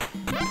late.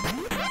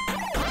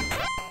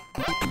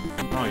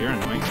 Oh, you're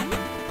annoying.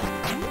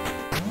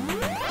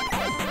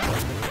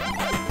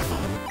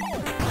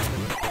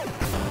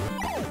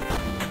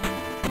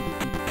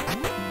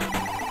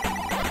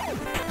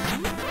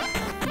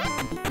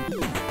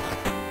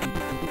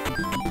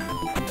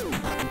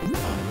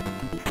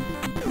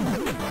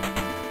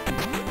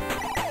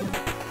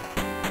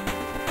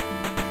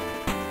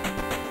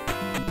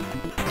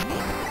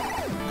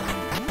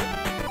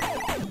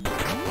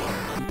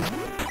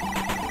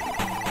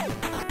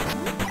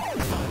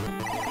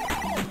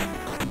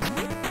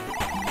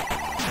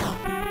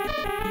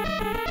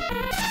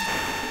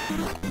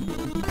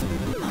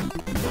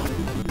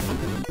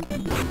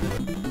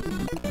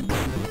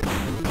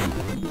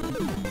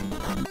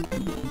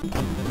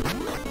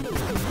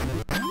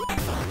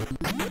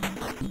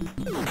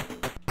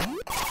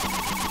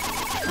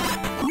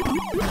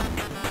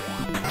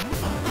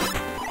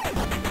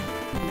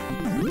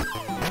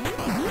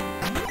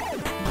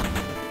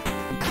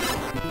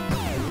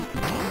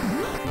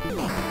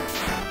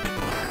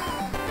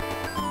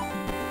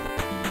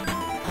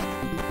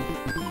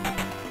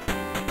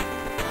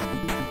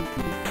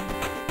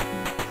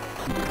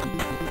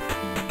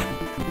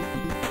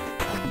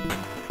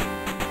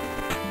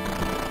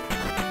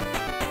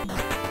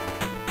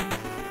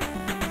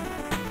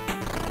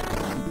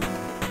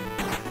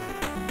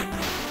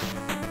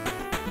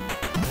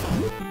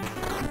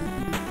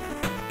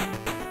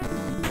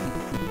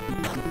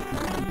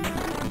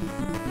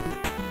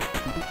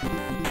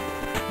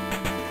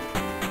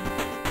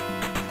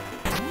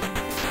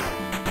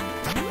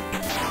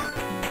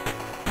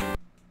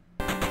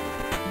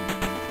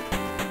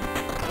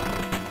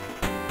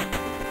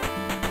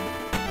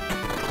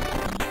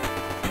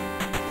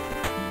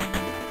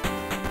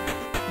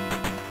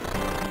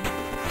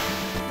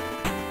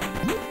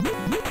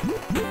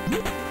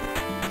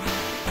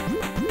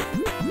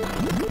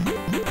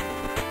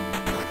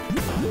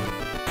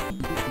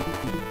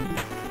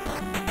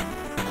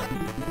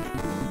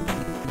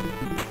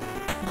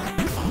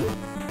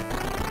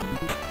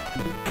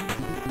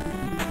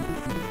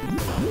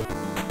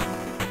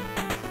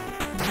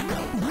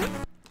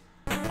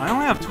 I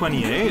only have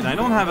 28. I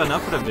don't have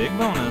enough for the big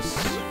bonus.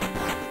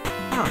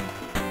 Huh.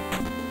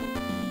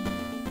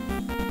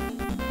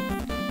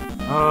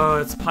 Oh,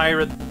 it's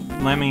Pirate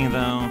Lemmy,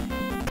 though.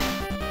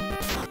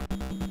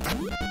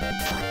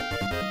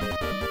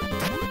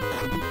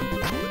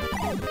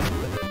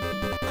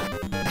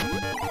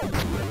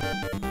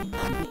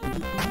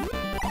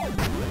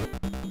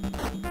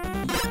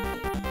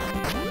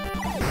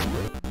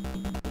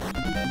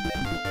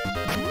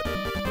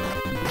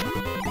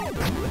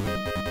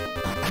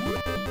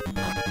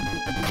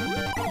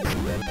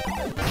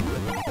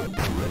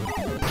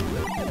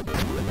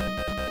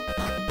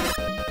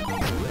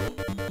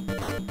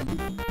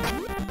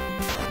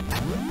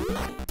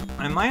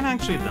 I might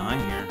actually die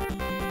here.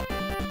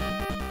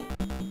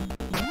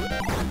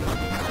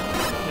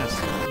 Yes,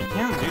 you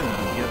can't do that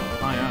to get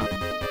high up.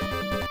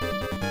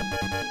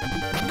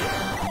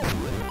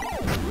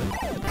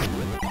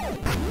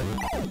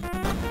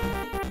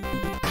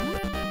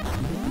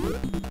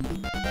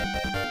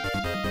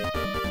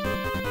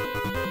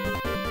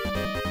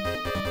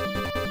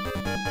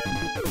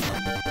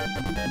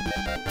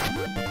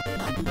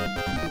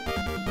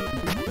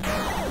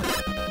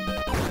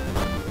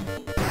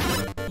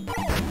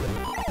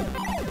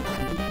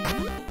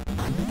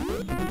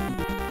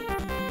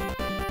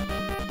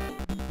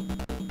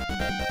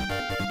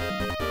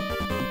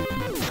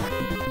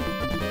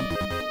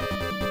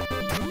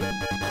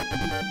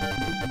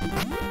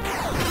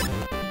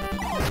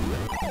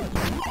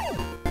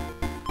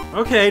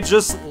 Okay,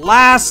 just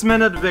last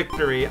minute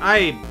victory.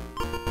 I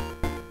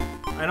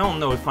don't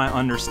know if I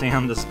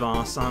understand this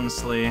boss,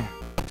 honestly.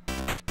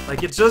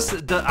 Like, it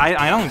just,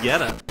 I don't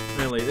get it,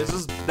 really. It's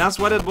just, that's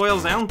what it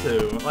boils down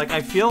to. Like,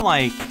 I feel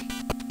like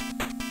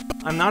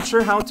I'm not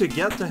sure how to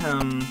get to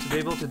him to be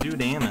able to do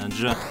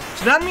damage.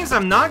 So that means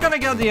I'm not gonna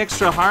get the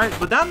extra heart,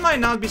 but that might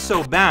not be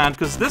so bad,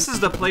 because this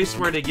is the place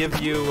where they give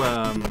you,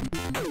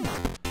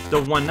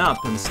 the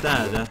 1-up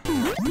instead.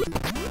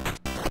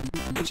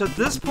 Which at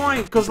this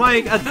point, because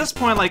like, at this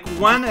point, like,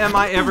 when am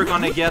I ever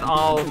gonna get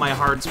all my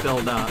hearts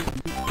filled up?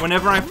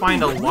 Whenever I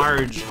find a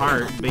large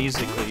heart,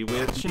 basically,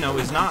 which, you know,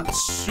 is not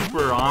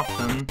super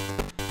often.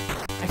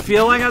 I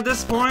feel like at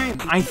this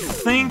point, I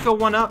think a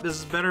 1-up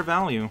is better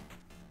value.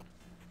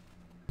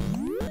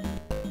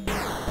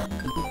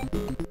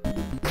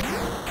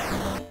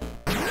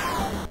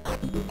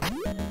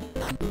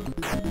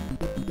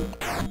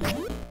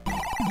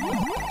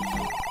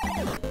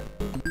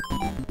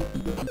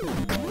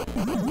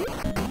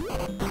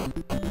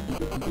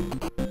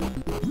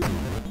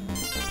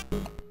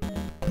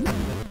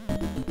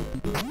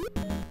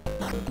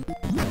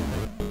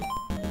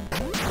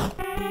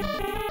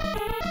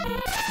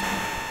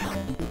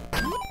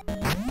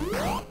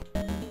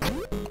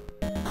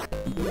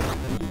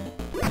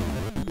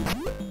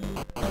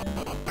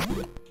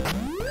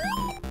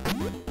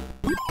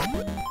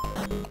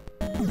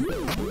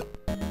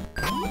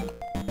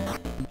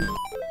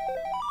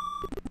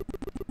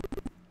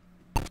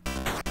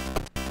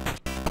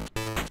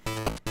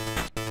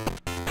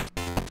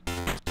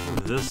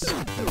 This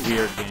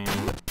weird game.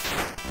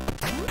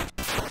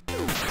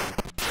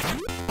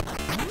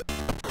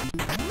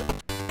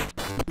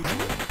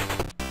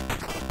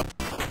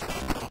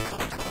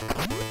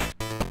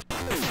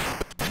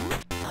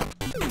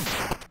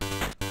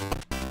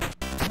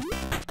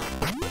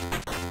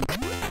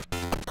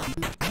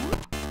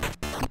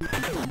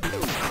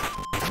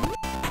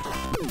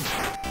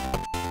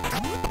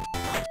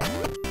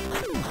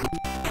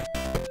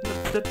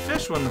 That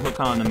fish wouldn't hook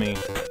onto me.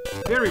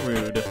 Very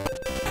rude.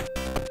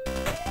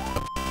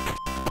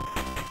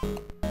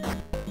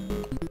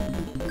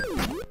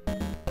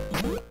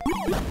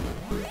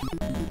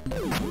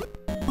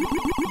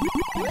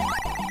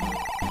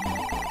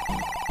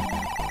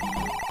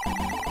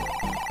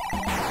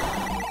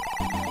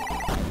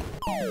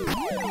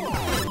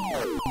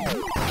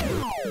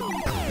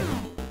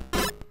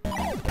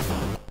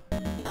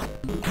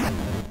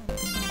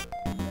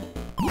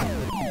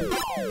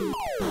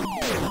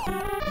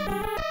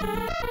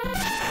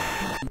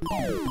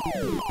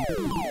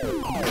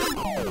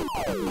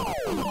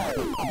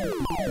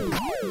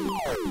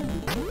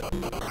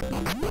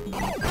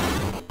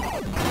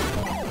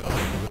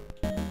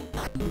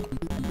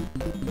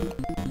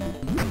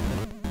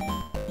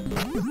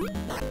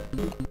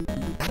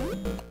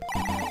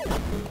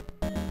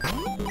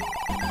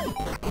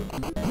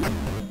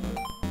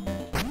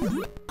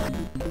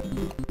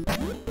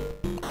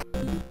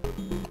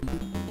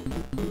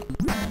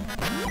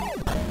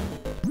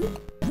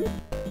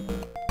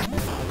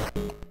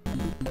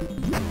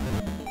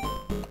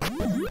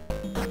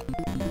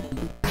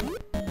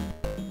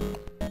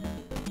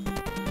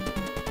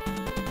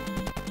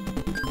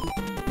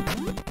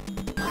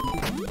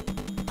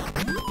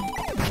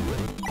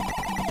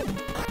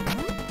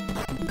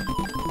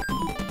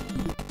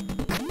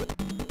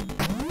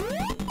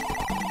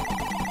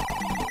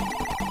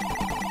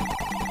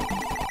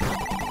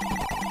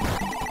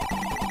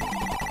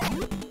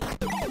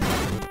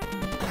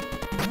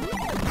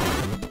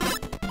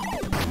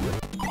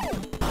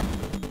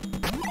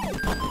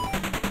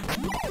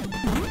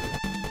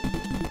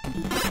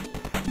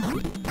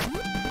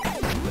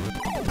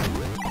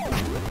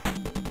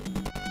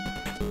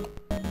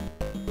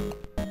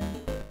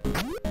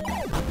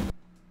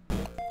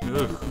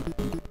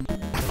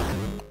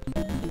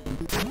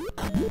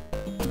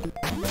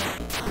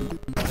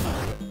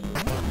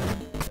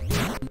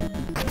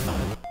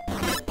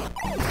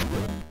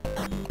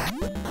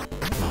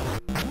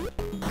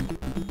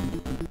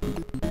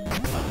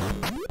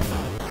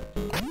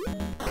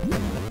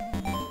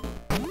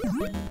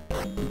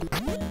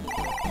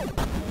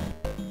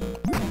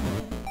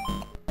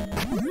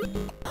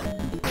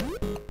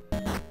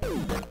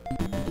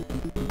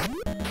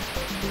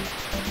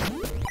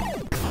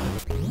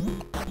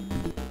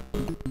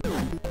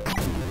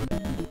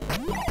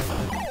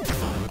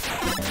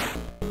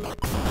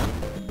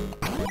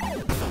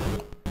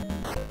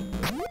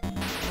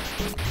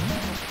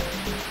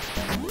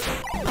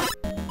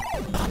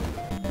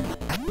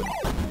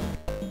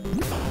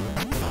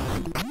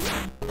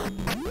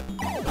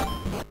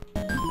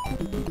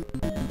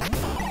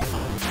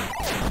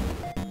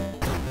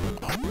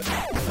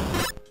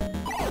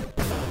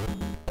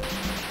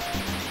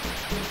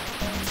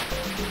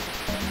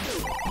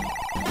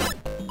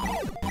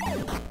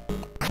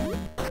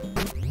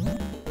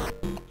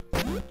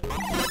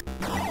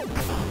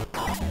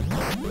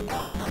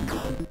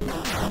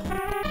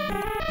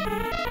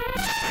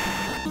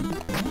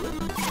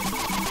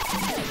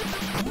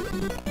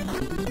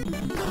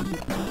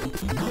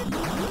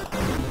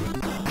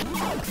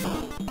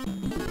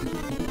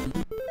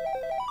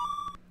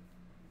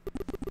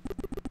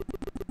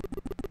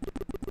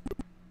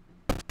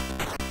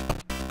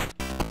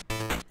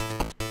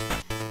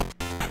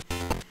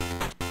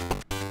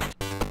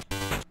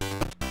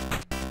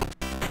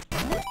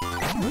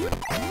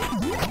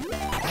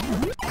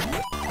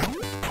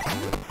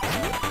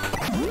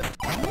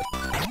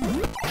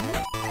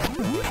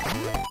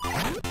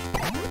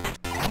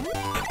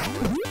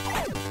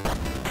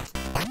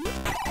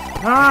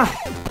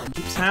 Ah! It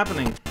keeps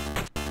happening.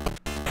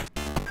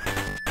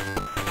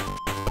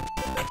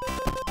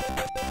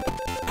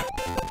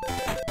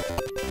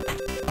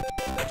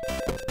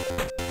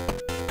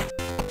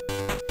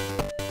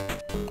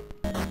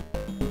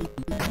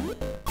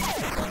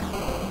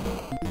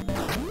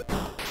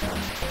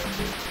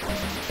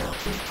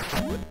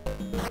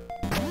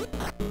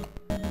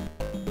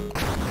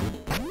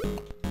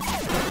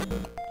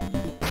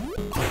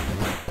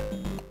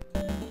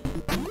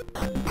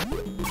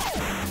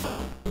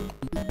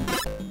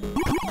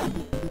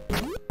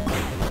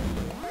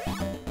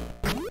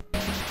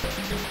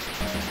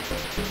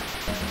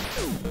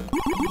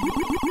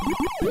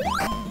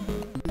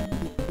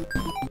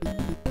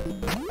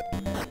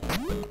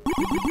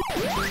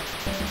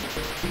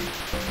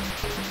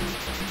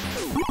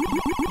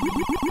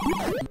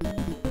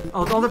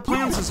 Oh, all the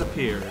plants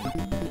disappeared.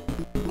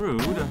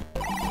 Rude.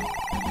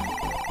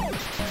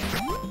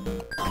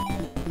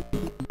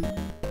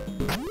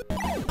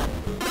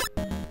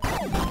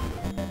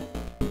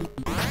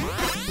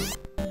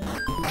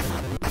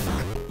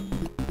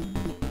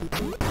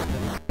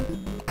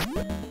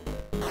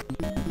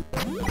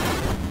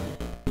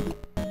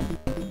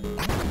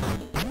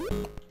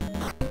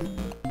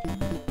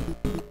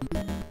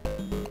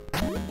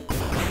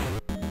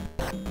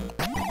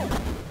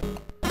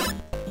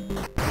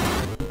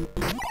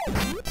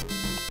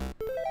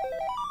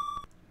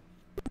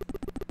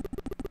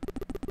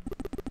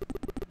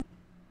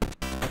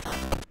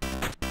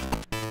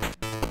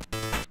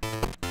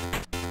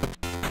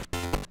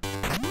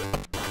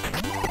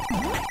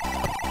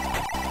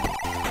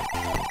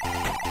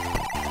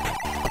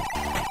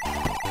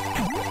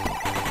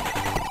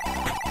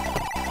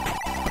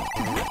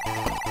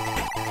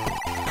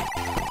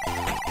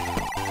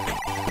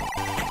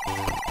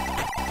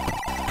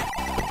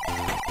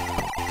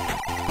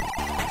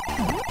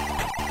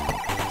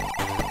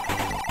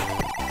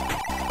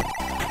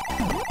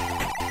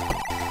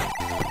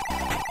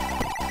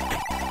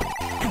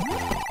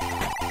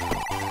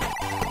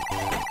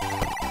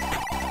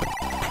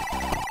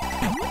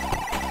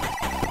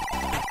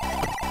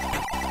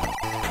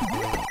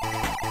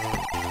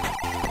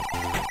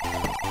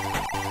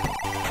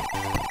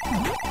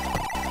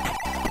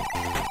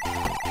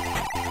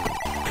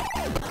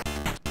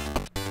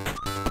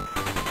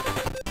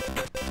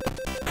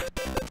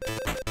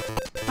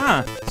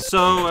 Huh,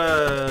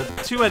 so,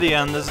 2 at the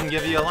end doesn't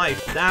give you a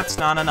life. That's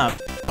not enough.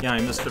 Yeah,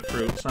 I missed a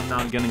fruit, so I'm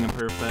not getting a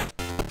perfect.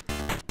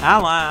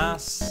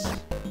 Alas!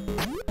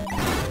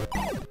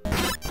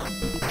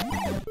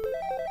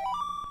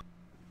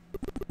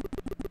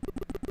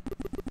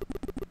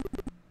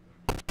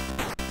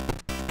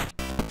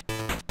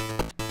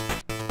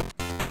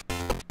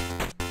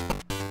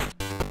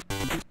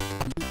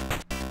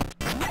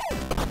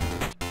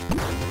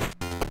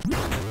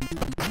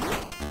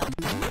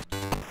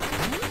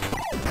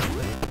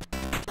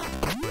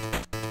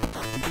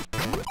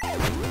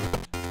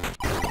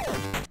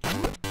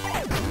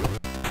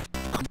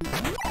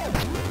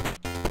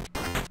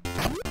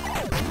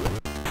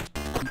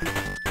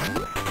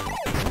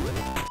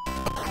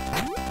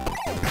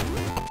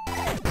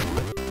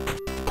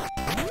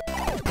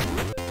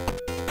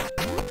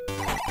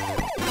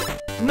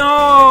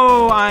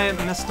 No! I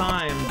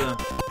mistimed.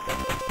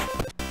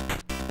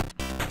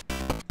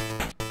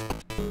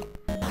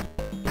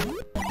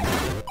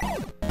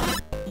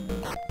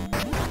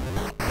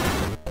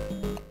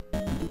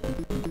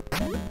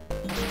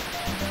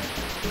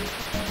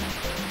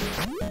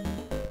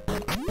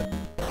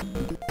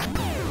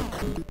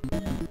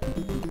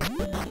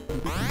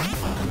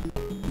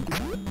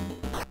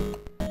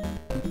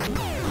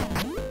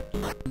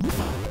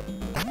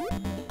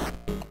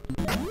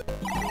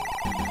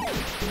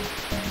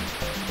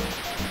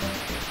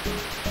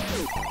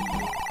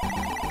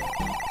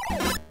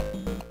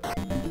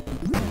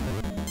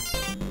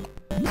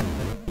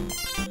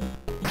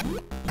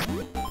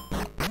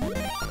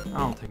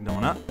 I'll take that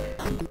one up.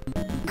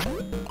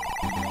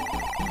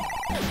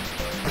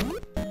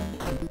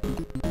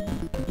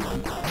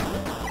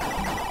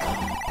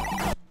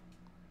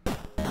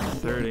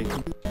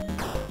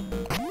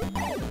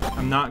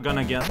 I'm not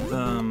gonna get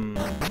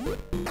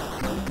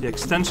the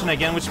extension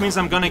again, which means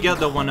I'm gonna get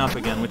the 1-up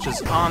again, which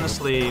is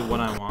honestly what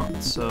I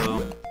want,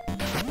 so...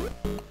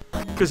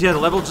 Because, yeah, the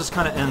level just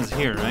kind of ends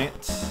here, right?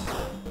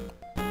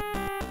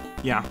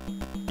 Yeah.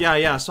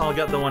 Yeah, so I'll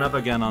get the 1-up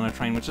again on a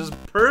train, which is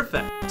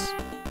perfect!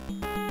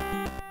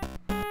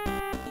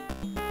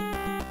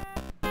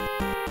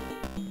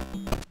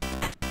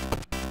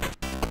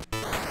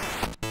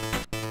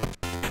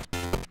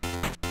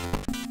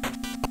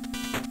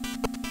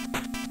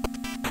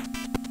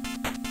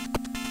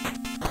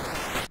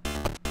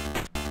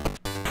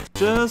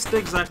 Just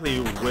exactly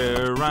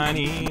where I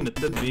need it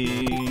to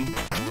be.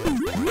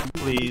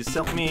 Please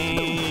help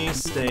me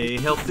stay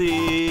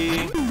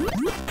healthy.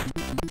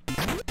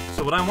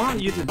 So what I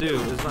want you to do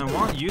is I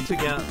want you to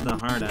get the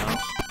heart out.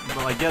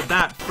 Well, I get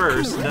that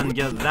first, then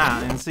get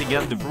that, and see,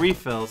 get the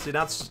refill. See,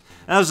 that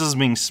was just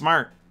being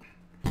smart.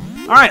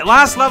 Alright,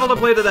 last level to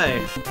play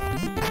today.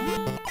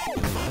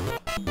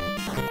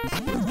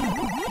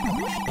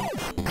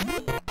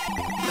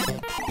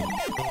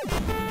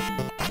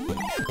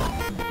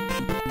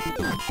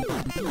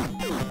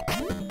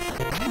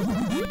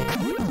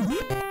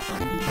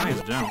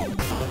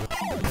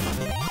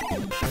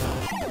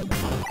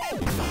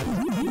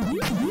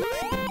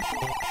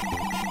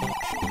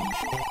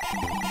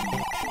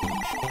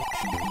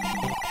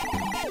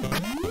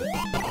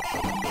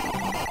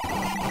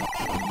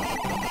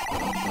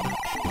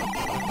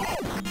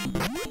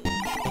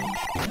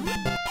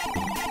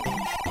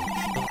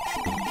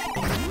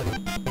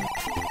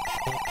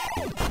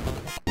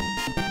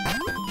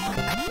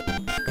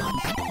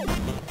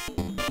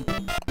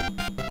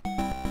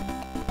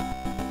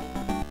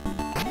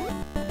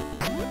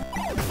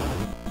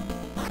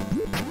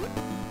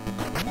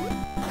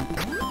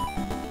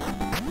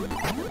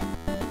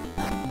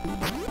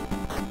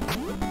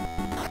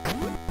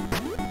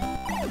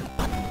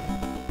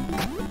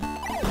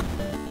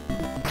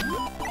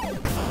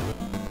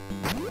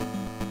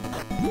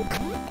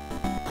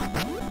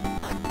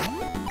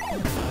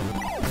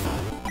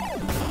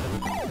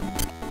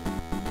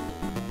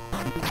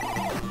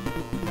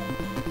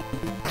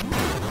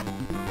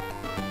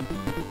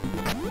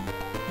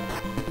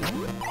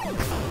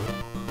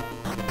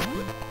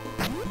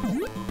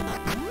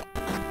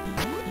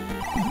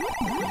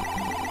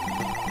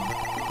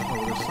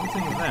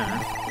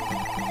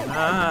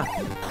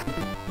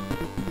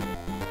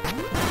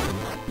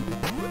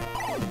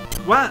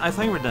 What? I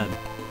thought you were dead.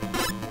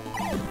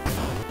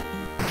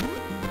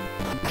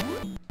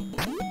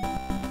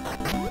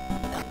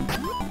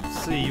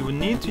 See, you would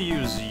need to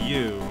use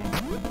you.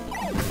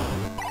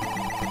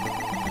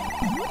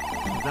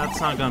 That's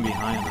not gonna be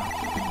high enough.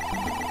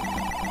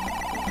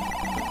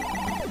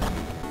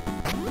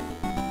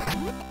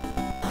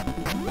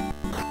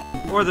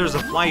 Or there's a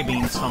fly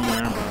bean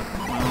somewhere, but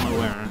I don't know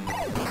where.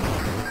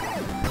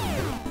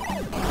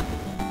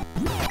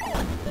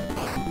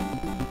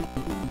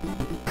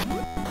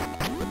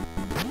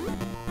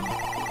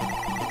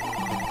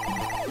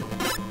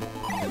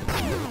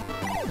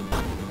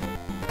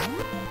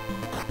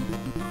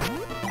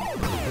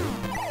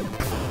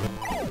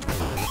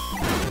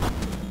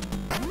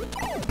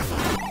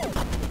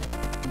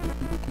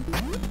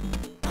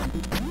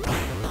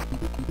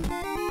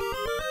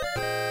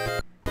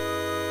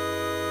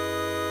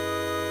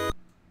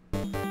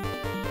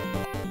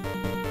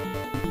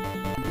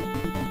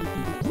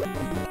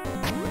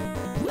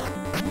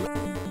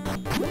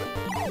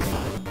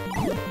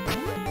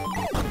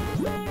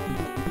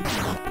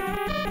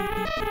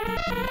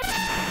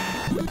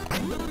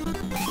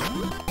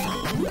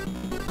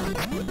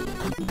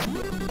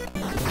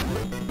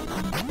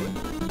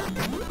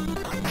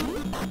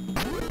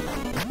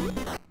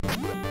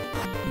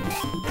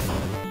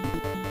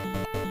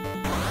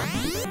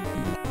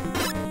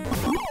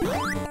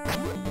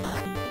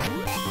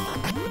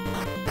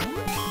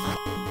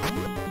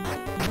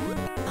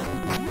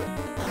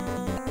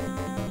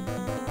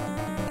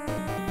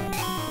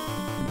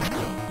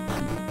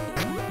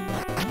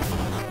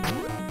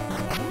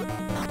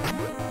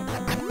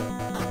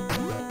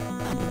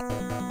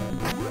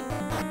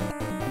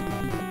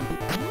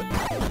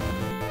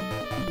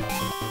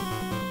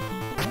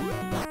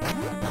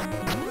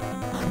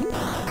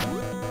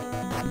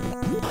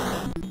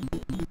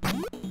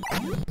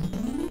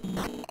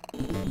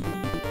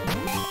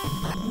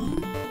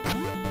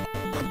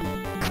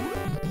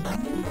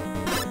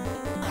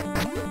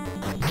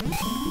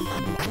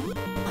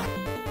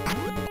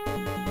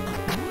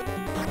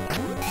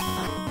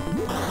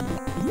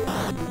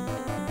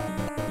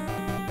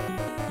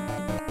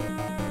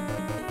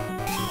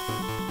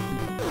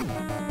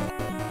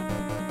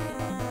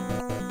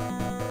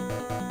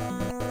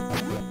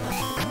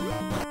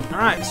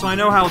 Alright, so I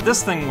know how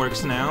this thing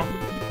works now.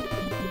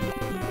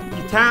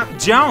 You tap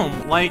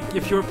jump, like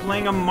if you were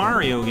playing a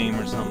Mario game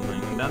or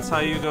something. That's how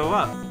you go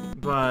up.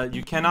 But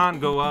you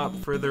cannot go up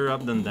further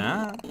up than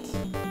that.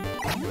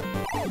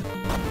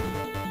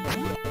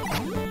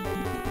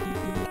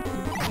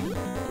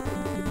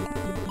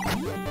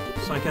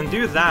 So I can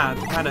do that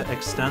to kind of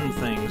extend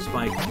things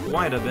by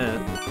quite a bit.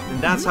 And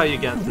that's how you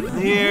get to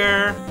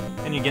there,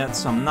 and you get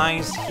some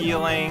nice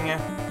healing.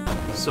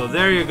 So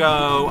there you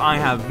go, I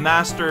have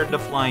mastered the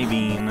fly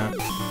bean.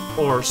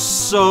 Or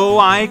so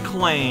I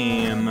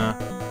claim.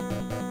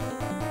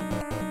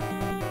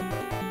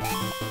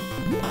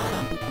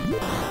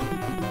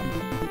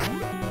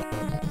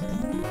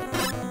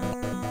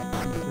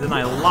 Then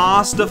I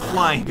lost the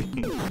fly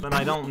bean, but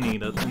I don't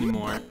need it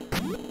anymore.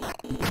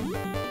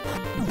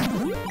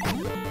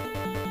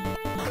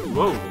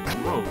 Whoa,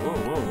 whoa, whoa,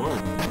 whoa, whoa.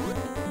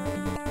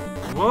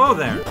 Whoa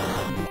there.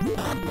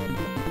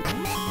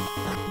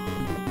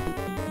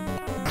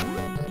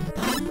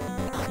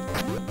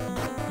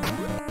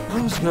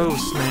 Those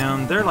ghosts,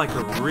 man, they're like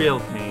a real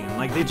pain.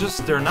 Like,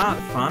 they're not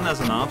fun as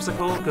an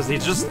obstacle, because they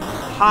just,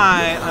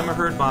 hi, I'm a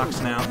herd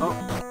box now. Oh,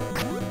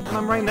 and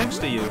I'm right next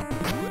to you.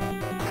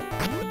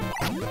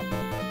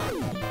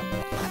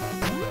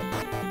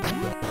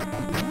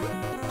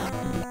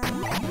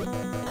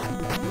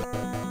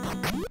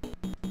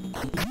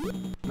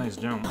 Nice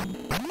jump.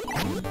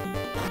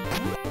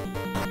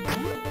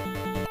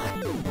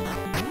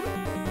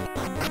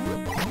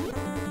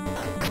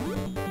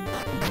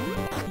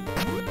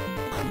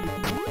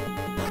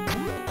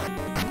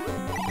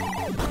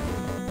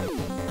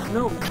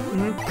 No.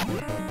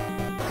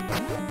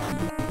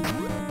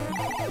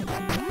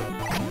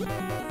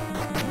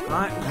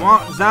 I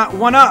want that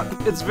one up.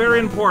 It's very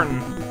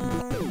important.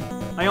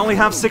 I only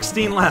have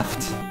 16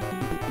 left.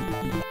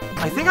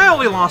 I think I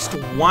only lost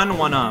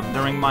one up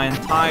during my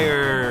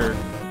entire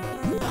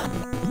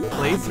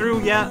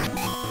playthrough yet.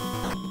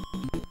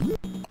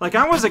 Like,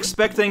 I was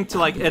expecting to,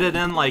 like, edit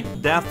in,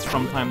 like, deaths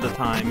from time to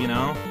time, you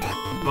know?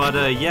 But,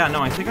 yeah,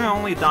 no, I think I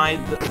only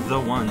died the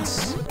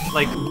once.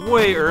 Like,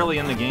 way early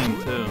in the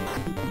game, too.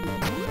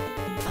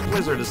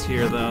 Wizard is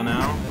here, though,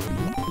 now.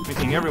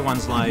 Making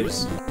everyone's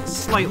lives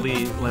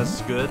slightly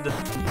less good.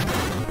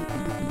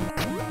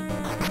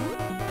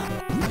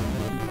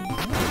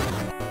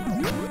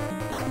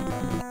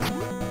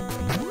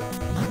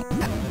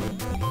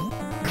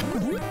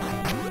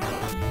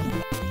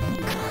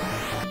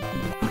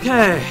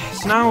 Okay,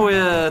 so now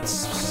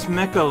it's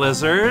Mecha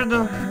Lizard.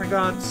 I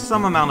got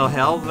some amount of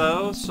health,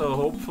 though, so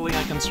hopefully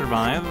I can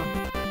survive.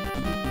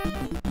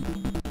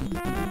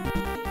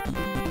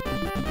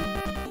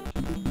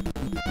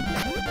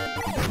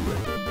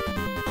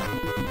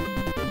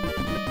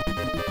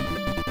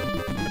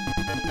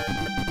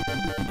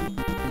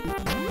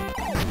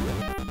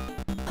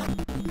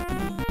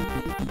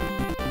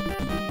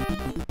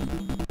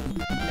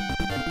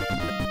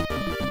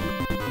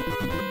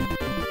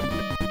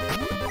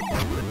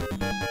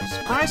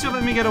 surprised you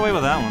let me get away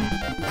with that one.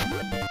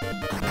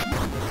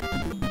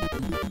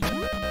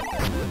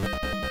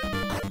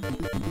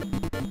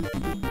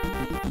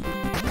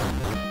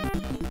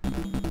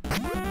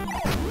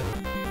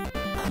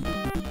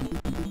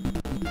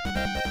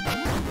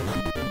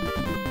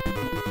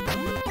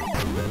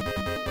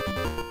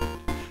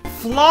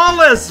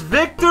 Flawless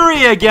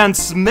victory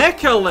against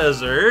Mecha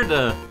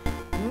Lizard!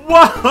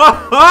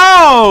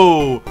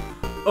 Whoa!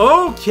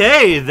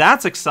 Okay,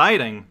 that's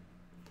exciting.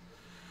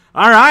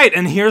 Alright,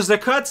 and here's the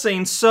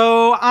cutscene.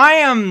 So, I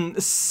am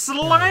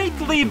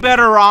slightly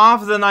better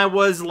off than I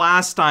was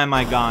last time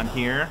I got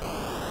here.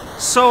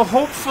 So,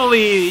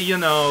 hopefully, you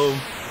know,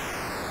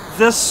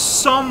 this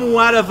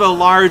somewhat of a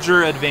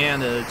larger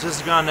advantage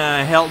is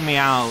gonna help me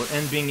out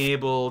in being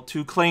able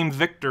to claim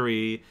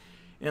victory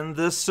in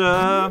this,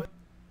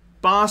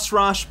 Boss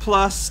Rush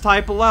Plus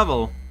type of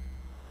level.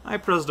 I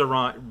pressed the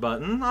wrong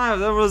button.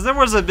 There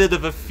was a bit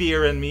of a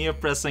fear in me of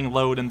pressing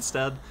load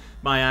instead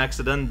by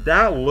accident.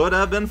 That would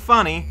have been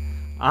funny.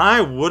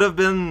 I would have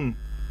been...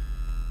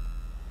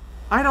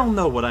 I don't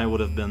know what I would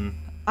have been.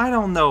 I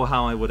don't know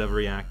how I would have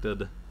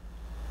reacted.